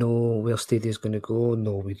 do we know where Stadia is going to go?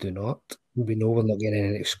 No, we do not. We know we're not getting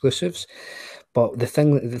any exclusives. But the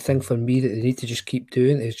thing for me that they need to just keep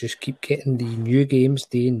doing is just keep getting the new games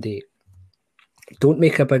day and date. Don't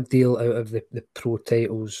make a big deal out of the pro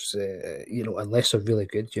titles, you know, unless they're really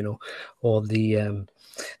good, you know, or the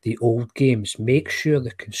old games. Make sure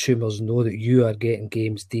the consumers know that you are getting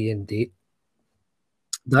games day and date.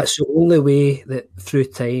 That's the only way that through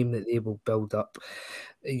time that they will build up,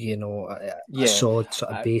 you know, a solid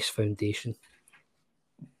sort of base foundation.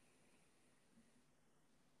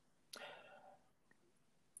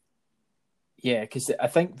 Yeah, because I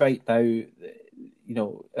think right now, you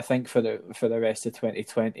know, I think for the rest of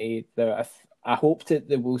 2020, I hope that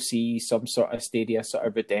they will see some sort of Stadia sort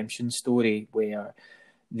of redemption story where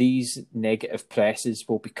these negative presses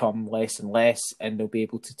will become less and less, and they'll be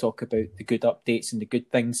able to talk about the good updates and the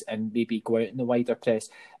good things, and maybe go out in the wider press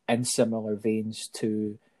in similar veins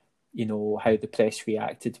to, you know, how the press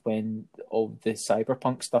reacted when all the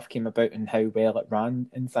Cyberpunk stuff came about and how well it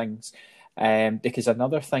ran and things. Because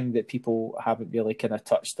another thing that people haven't really kind of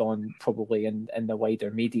touched on probably in the wider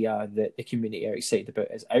media that the community are excited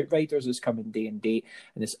about is Outriders is coming day and date,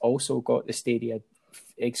 and it's also got the Stadia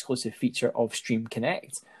exclusive feature of Stream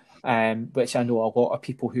Connect, which I know a lot of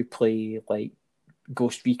people who play like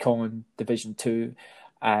Ghost Recon Division 2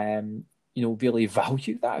 you know, really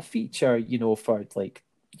value that feature, you know, for like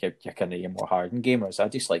your kind of your more hardened gamers. I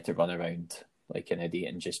just like to run around like an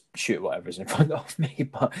idiot and just shoot whatever's in front of me.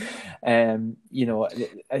 But you know,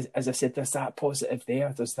 as I said, there's that positive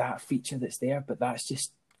there. There's that feature that's there, but that's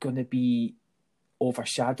just going to be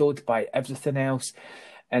overshadowed by everything else.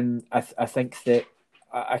 And I think that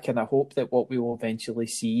I kind of hope that what we will eventually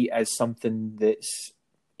see is something that's,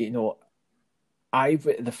 you know,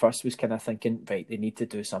 the first was kind of thinking, right, they need to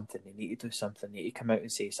do something, they need to do something, they need to come out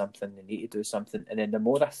and say something, they need to do something. And then the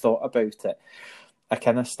more I thought about it, I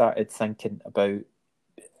kind of started thinking about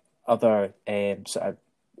other sort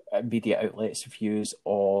of media outlets' views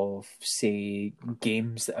of, say,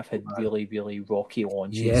 games that have had really, really rocky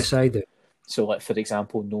launches. Yes, I do. So, like, for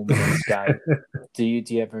example, No Man's Sky. Do you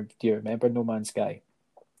remember No Man's Sky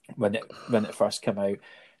when it first came out?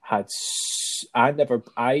 I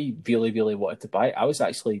really, really wanted to buy it. I was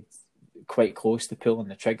actually quite close to pulling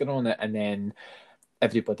the trigger on it, and then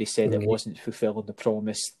everybody said it wasn't fulfilling the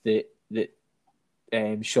promise that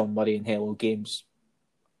Sean Murray and Hello Games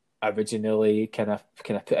originally kind of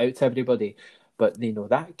put out to everybody. But you know,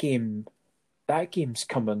 that game's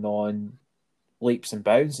coming on leaps and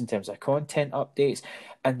bounds in terms of content updates,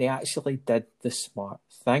 and they actually did the smart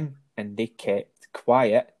thing and they kept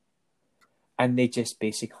quiet. And they just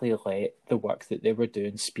basically let the work that they were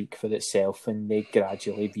doing speak for itself, and they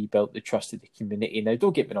gradually rebuilt the trust of the community. Now,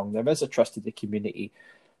 don't get me wrong, there is a trust of the community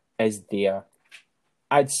is there.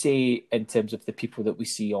 I'd say in terms of the people that we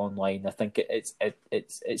see online, I think it's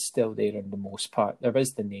still there in the most part. There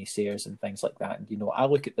is the naysayers and things like that. And, you know, I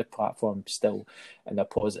look at the platform still in a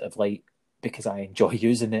positive light because I enjoy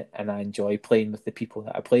using it and I enjoy playing with the people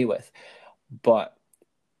that I play with. But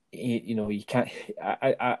you know, you can't.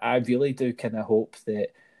 I really do kind of hope that,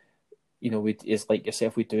 you know, it's like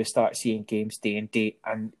yourself, we do start seeing games day and date,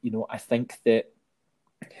 and you know, I think that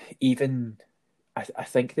I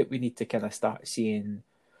think that we need to kind of start seeing,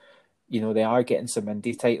 you know, they are getting some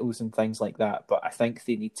indie titles and things like that, but I think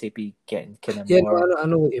they need to be getting kind of more. I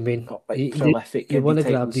know what you mean. Like prolific. You want to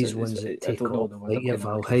grab titles. these ones that take off, like your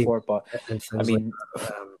Valheim, but I mean,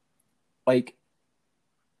 like.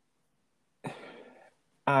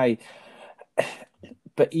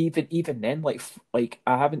 But even then, like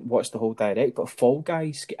I haven't watched the whole direct, but Fall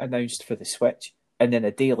Guys get announced for the Switch, and then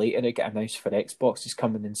a day later it get announced for Xbox. It's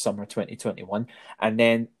coming in summer 2021, and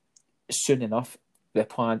then soon enough, the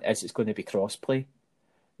plan is it's going to be crossplay.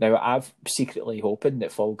 Now, I've secretly hoping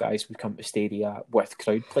that Fall Guys would come to Stadia with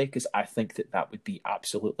crowdplay, because I think that would be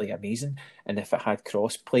absolutely amazing. And if it had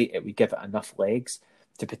crossplay, it would give it enough legs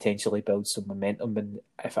to potentially build some momentum, and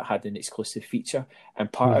if it had an exclusive feature.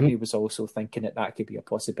 And part of me was also thinking that could be a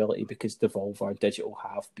possibility, because Devolver Digital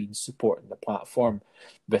have been supporting the platform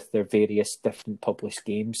with their various different published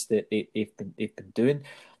games that they've been doing.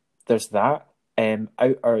 There's that. The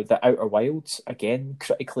Outer Wilds, again,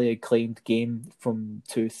 critically acclaimed game from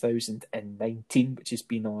 2019, which has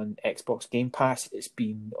been on Xbox Game Pass. It's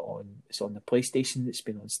on the PlayStation. It's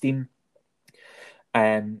been on Steam.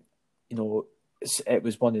 You know, it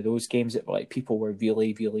was one of those games that like people were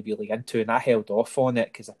really, really, really into, and I held off on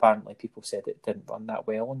it because apparently people said it didn't run that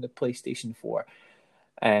well on the PlayStation 4.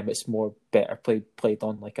 It's more better played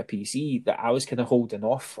on like a PC. That I was kind of holding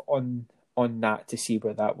off on that to see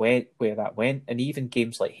where that went. And even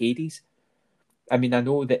games like Hades. I mean, I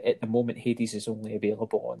know that at the moment Hades is only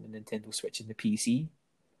available on the Nintendo Switch and the PC.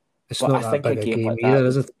 It's not that big a game like either,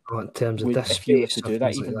 is it? In terms of this, if you were to do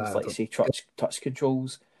that, even with like say touch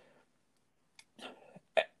controls.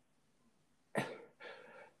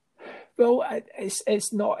 Well,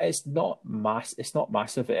 it's not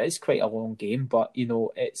massive. It is quite a long game, but you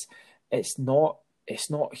know, it's not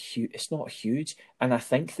huge. And I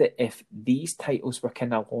think that if these titles were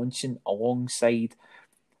kind of launching alongside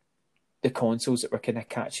the consoles that were kind of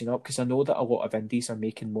catching up, because I know that a lot of indies are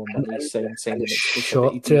making more money signing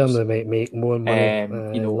short term, they might make more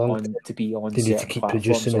money. You know, to be on they need to keep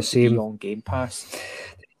producing the same on Game Pass,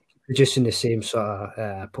 producing the same sort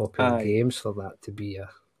of popular games for that to be a.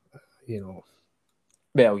 You know,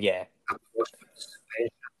 well, yeah,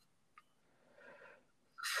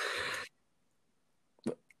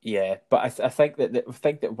 yeah, but I think that the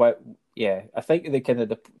kind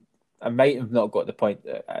of I might have not got the point.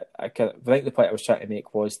 I think the point I was trying to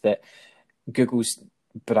make was that Google's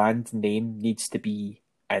brand name needs to be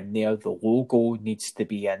in there. The logo needs to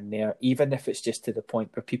be in there, even if it's just to the point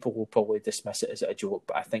where people will probably dismiss it as a joke.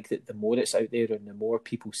 But I think that the more it's out there and the more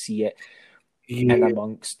people see it, and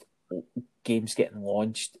amongst games getting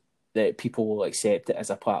launched, that people will accept it as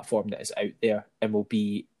a platform that is out there and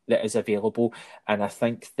that is available. And I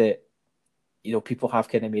think that, you know, people have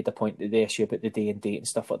kind of made a point of the issue about the day and date and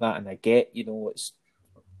stuff like that, and I get, you know, it's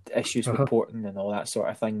issues with porting and all that sort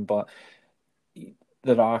of thing, but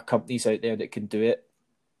there are companies out there that can do it.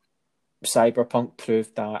 Cyberpunk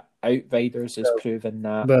proved that. Outriders has proven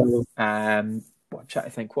that. Well, I'm trying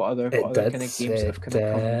to think what other kind of games have kind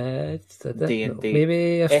of come day and date.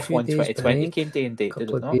 Maybe a few F1 days 2020 behind, came day and date, did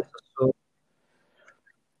couple it of not? days or so.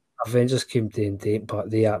 Avengers came day and date,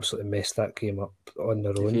 but they absolutely messed that game up on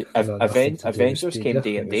their own. Avengers came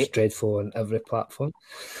day and date. It was dreadful on every platform.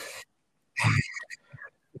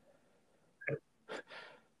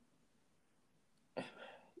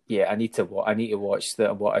 Yeah, I need to watch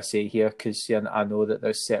what I say here, because I know that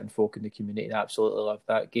there's certain folk in the community that absolutely love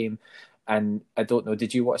that game. And I don't know,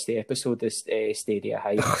 did you watch the episode of Stadia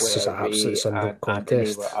Hype where Ray and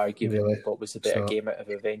Anthony were arguing really what was the better game out of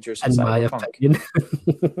Avengers and Cyberpunk? My opinion.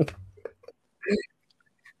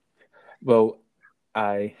 Well,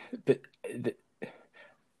 I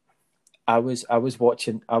was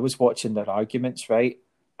watching their arguments, right?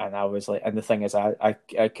 And I was like, and the thing is, I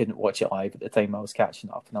couldn't watch it live at the time. I was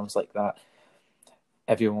catching up, and I was like that.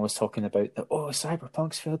 Everyone was talking about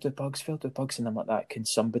Cyberpunk's filled with bugs, and I'm like that. I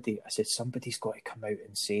said, somebody's got to come out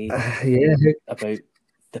and say about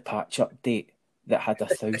the patch update that had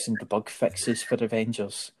 1,000 bug fixes for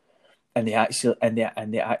Avengers, and they actually, and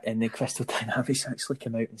the Crystal Dynamics actually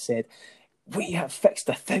came out and said, we have fixed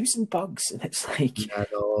 1,000 bugs, and it's like,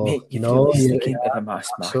 mate, you've released the game to the mass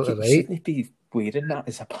market. Right. Shouldn't be wearing that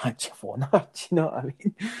as a badge of honour? Do you know what I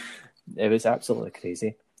mean? It was absolutely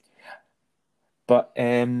crazy. But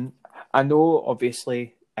I know,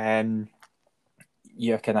 obviously,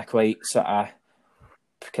 you're kind of quite sort of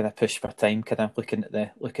kind of pushed for time, kind of looking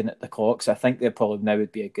at the clocks. I think that probably now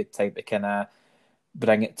would be a good time to kind of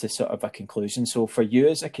bring it to sort of a conclusion. So, for you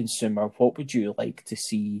as a consumer, what would you like to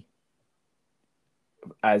see?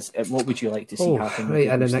 What would you like to see happen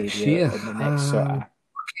in the next year, in the next sort of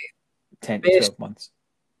 10 to 12 months?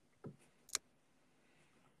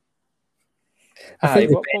 I think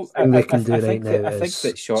the best thing they can do right now is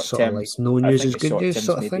that short term, like no news is good news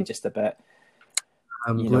sort of thing. Just a bit.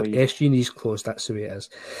 Look, SG&E's closed. That's the way it is.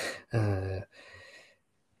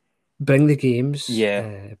 Bring the games.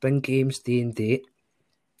 Bring games day and date.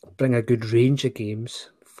 Bring a good range of games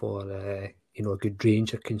for a good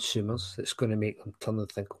range of consumers. It's going to make them turn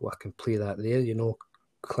and think, I can play that there.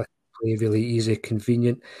 Click play, really easy,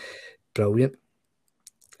 convenient, brilliant.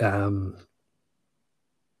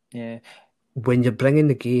 When you're bringing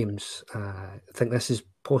the games, I think this is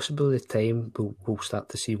possibly the time we'll start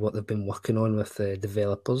to see what they've been working on with the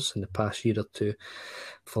developers in the past year or two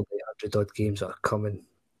for the 100-odd games that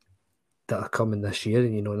are coming this year.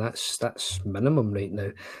 And that's minimum right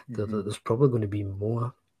now. Mm-hmm. There's probably going to be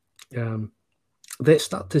more. Let's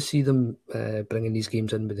start to see them bringing these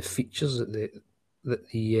games in with the features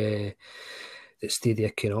that Stadia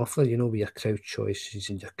can offer. With your crowd choices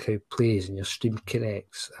and your crowd plays and your stream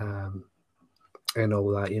connects. And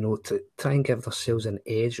all that, to try and give themselves an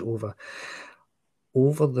edge over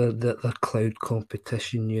the cloud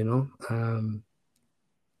competition,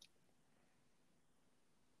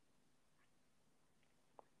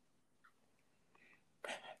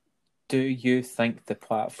 Do you think the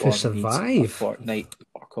platform to survive needs a Fortnite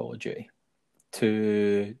or Call of Duty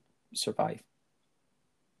to survive?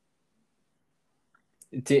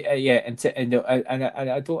 And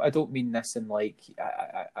I don't mean this in like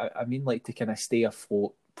I mean like to kind of stay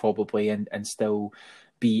afloat probably and still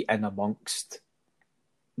be in amongst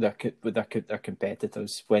their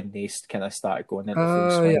competitors when they kind of start going into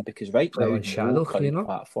full swing, because right now no current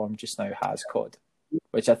platform just now has COD,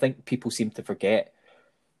 which I think people seem to forget.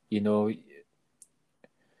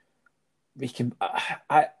 We can.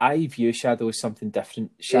 I view Shadow as something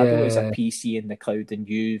different. Shadow is a PC in the cloud, and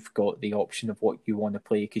you've got the option of what you want to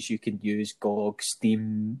play because you can use GOG,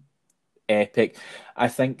 Steam, Epic. I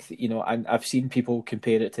think and I've seen people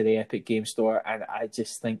compare it to the Epic Game Store, and I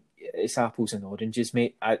just think it's apples and oranges,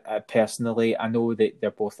 mate. I personally, I know that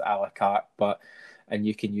they're both a la carte, and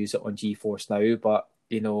you can use it on GeForce Now, but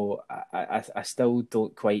I still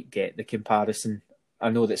don't quite get the comparison. I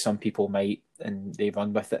know that some people might, and they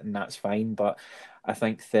run with it, and that's fine. But I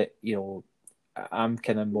think that I'm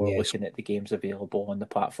kind of more looking at the games available on the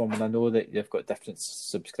platform, and I know that they've got different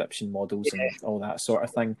subscription models and all that sort of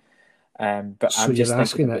thing. But so I'm just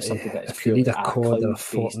asking about something that is if you need a COD or a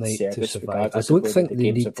Fortnite to survive. I don't think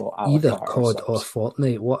they need either COD or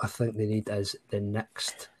Fortnite. What I think they need is the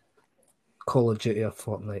next Call of Duty or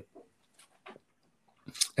Fortnite.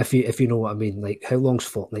 If you know what I mean, like how long's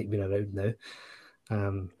Fortnite been around now?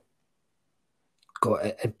 And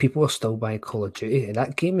people are still buying Call of Duty, and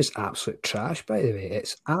that game is absolute trash. By the way,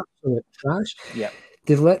 it's absolute trash. Yeah,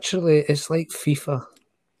 they literally, it's like FIFA,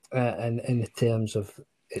 in the terms of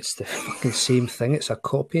it's the fucking same thing. It's a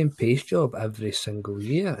copy and paste job every single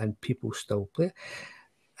year, and people still play.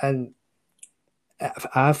 And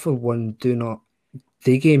I, for one, do not.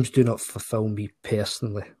 The games do not fulfill me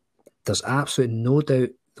personally. There's absolutely no doubt,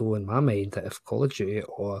 though, in my mind, that if Call of Duty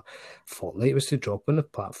or Fortnite was to drop on the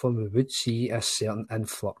platform, we would see a certain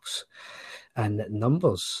influx in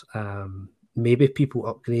numbers. Maybe people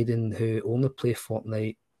upgrading who only play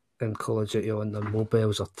Fortnite and Call of Duty on their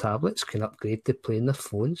mobiles or tablets can upgrade to play on their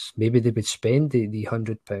phones. Maybe they would spend the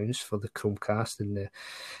 £100 for the Chromecast and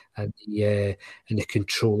the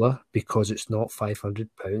controller because it's not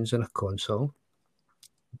 £500 on a console.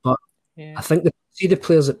 But Yeah. I think the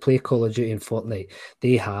players that play Call of Duty and Fortnite,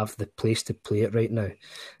 they have the place to play it right now.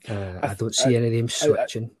 I don't see any of them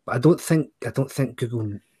switching. But I don't think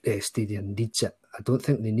Google Stadia needs it. I don't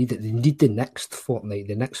think they need it. They need the next Fortnite.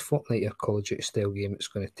 The next Fortnite or Call of Duty style game it's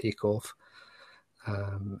going to take off.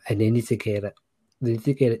 And they need to get it. They need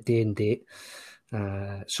to get it day and date.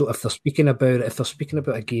 So if they're speaking about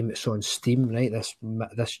a game that's on Steam, right?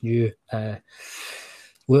 This new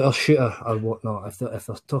looter shooter or whatnot, if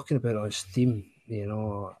they're talking about it on Steam,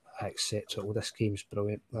 etc. Oh, this game's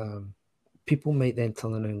brilliant. People might then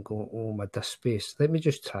turn around and go, "Oh, my disk space. Let me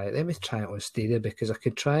just try it. Let me try it on Stadia because I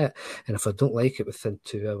could try it, and if I don't like it within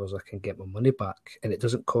 2 hours, I can get my money back, and it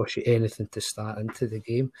doesn't cost you anything to start into the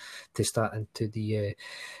game, to start into the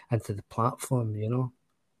platform,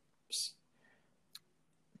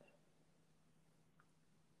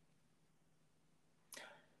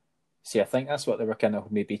 See, I think that's what they were kind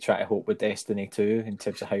of maybe trying to hope with Destiny 2 in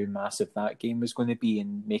terms of how massive that game was going to be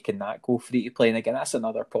and making that go free to play. And again, that's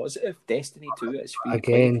another positive. Destiny 2 is free to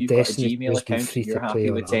play. If you've Destiny got a Gmail account and you're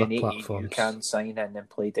happy with 1080, you can sign in and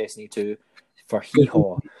play Destiny 2 for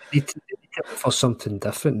hee-haw. For something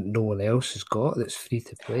different no one else has got that's free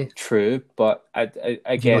to play. True, but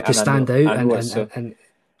again, to stand out and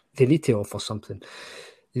they need to offer something.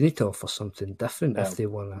 They need to offer something different if they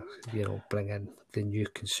want to, bring in the new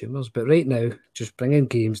consumers. But right now, just bringing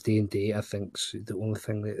games day and day, I think, is the only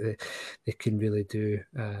thing that they can really do.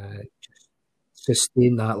 Just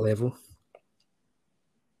sustain that level.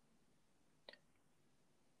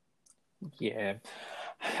 Yeah,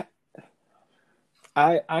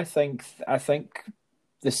 I think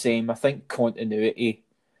the same. I think continuity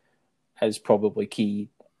is probably key.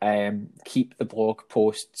 Keep the blog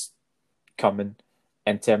posts coming.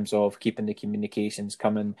 In terms of keeping the communications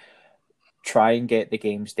coming, try and get the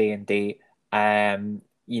games day and date.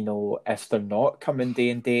 If they're not coming day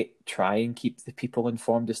and date, try and keep the people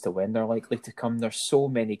informed as to when they're likely to come. There's so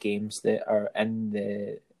many games that are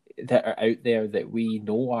out there that we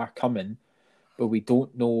know are coming, but we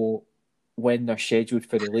don't know when they're scheduled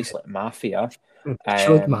for release, like Mafia.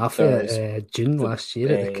 Showed Mafia June last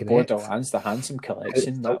year at the Connect. Borderlands, the Handsome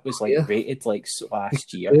Collection, that was rated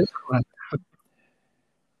last year.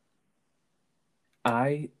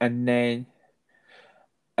 And then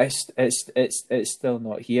it's still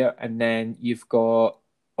not here. And then you've got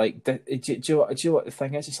do you know what the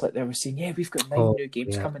thing is? It's like they were saying, yeah, we've got 9 new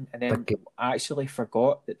games coming, and then I actually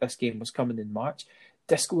forgot that this game was coming in March.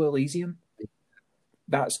 Disco Elysium.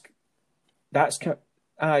 That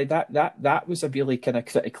was a really kind of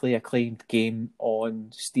critically acclaimed game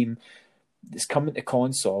on Steam. It's coming to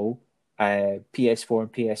console, PS4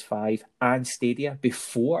 and PS5 and Stadia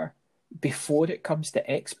before it comes to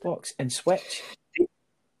Xbox and Switch,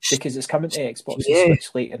 because it's coming to Xbox and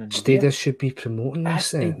Switch later in the year. Stadia should be promoting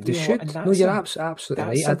this thing. They should. No, you're absolutely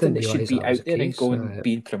right. I didn't realise that should be out there and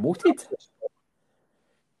being promoted.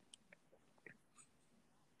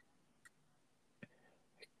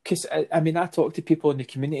 Because I talk to people in the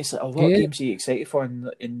community. It's like, what games are you excited for?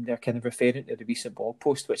 And they're kind of referring to the recent blog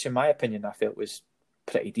post, which in my opinion I felt was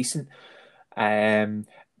pretty decent.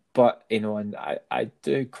 But and I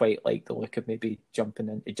do quite like the look of maybe jumping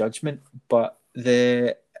into Judgment. But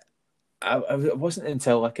it wasn't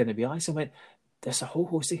until I kind of realised, I went, there's a whole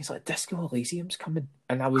host of things like Disco Elysium's coming,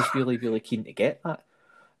 and I was really, really keen to get that.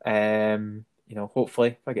 Hopefully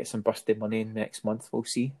if I get some birthday money next month, we'll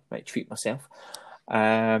see. Might treat myself.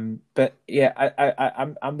 But yeah,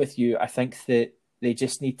 I'm with you. I think that they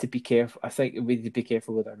just need to be careful. I think we need to be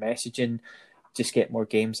careful with our messaging. Just get more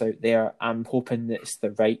games out there. I'm hoping that it's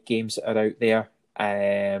the right games that are out there.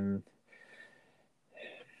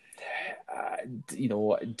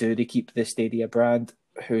 Do they keep the Stadia brand?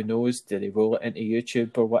 Who knows? Do they roll it into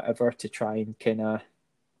YouTube or whatever to try and kind of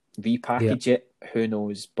repackage it? Who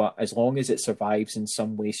knows? But as long as it survives in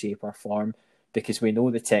some way, shape or form, because we know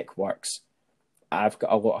the tech works. I've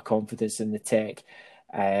got a lot of confidence in the tech,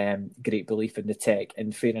 great belief in the tech,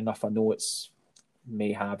 and fair enough, I know it's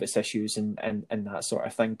may have its issues and that sort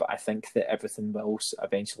of thing. But I think that everything will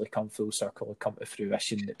eventually come full circle and come to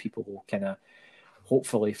fruition, that people will kind of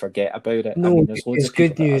hopefully forget about it. No, I mean, there's loads of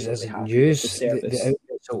people good news that are really isn't happy news. with the service.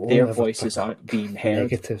 outlets will Their only ever voices pick aren't up being heard.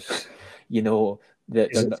 negatives. You know, that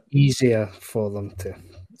It's easier for them to,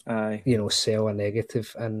 sell a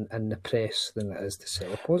negative in the press than it is to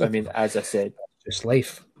sell a positive. I mean, as I said, it's just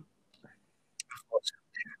life.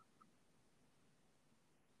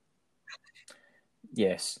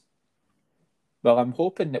 Yes. Well, I'm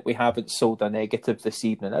hoping that we haven't sold a negative this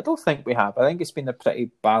evening. I don't think we have. I think it's been a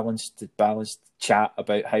pretty balanced chat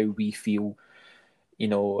about how we feel. You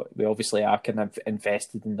know, we obviously are kind of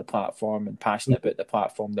invested in the platform and passionate about the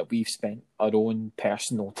platform, that we've spent our own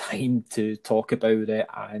personal time to talk about it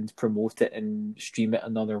and promote it and stream it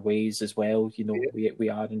in other ways as well. You know, we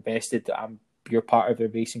are invested. You're part of the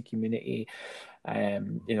racing community.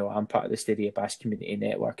 I'm part of the Stadia Bash Community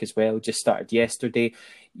Network as well. Just started yesterday.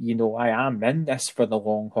 You know, I am in this for the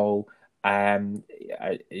long haul. As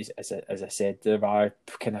I said, there are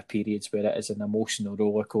kind of periods where it is an emotional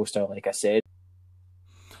roller coaster, like I said.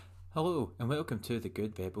 Hello and welcome to the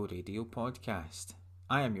Good Rebel Radio podcast.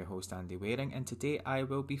 I am your host Andy Waring, and today I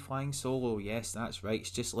will be flying solo. Yes, that's right, it's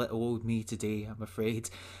just little old me today, I'm afraid.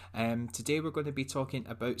 Today we're going to be talking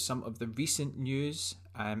about some of the recent news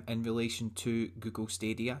in relation to Google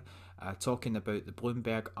Stadia, talking about the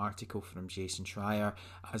Bloomberg article from Jason Schreier,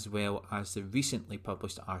 as well as the recently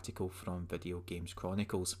published article from Video Games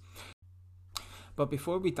Chronicles. But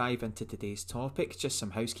before we dive into today's topic, just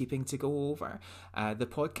some housekeeping to go over. The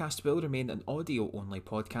podcast will remain an audio-only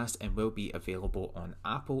podcast and will be available on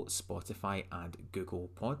Apple, Spotify and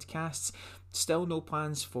Google Podcasts. Still no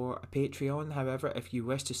plans for a Patreon. However, if you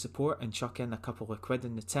wish to support and chuck in a couple of quid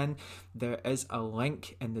in the tin, there is a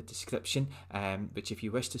link in the description, which if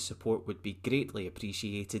you wish to support would be greatly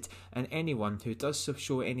appreciated. And anyone who does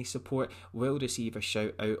show any support will receive a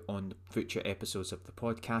shout out on future episodes of the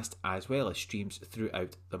podcast, as well as streams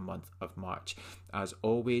throughout the month of March. As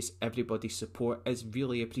always, everybody's support is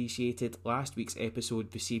really appreciated. Last week's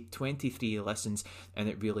episode received 23 listens and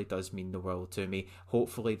it really does mean the world to me.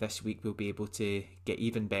 Hopefully this week we'll be able to get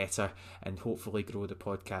even better and hopefully grow the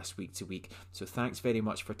podcast week to week. So thanks very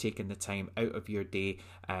much for taking the time out of your day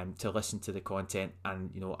to listen to the content,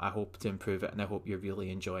 and I hope to improve it and I hope you're really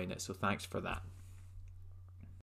enjoying it, so thanks for that.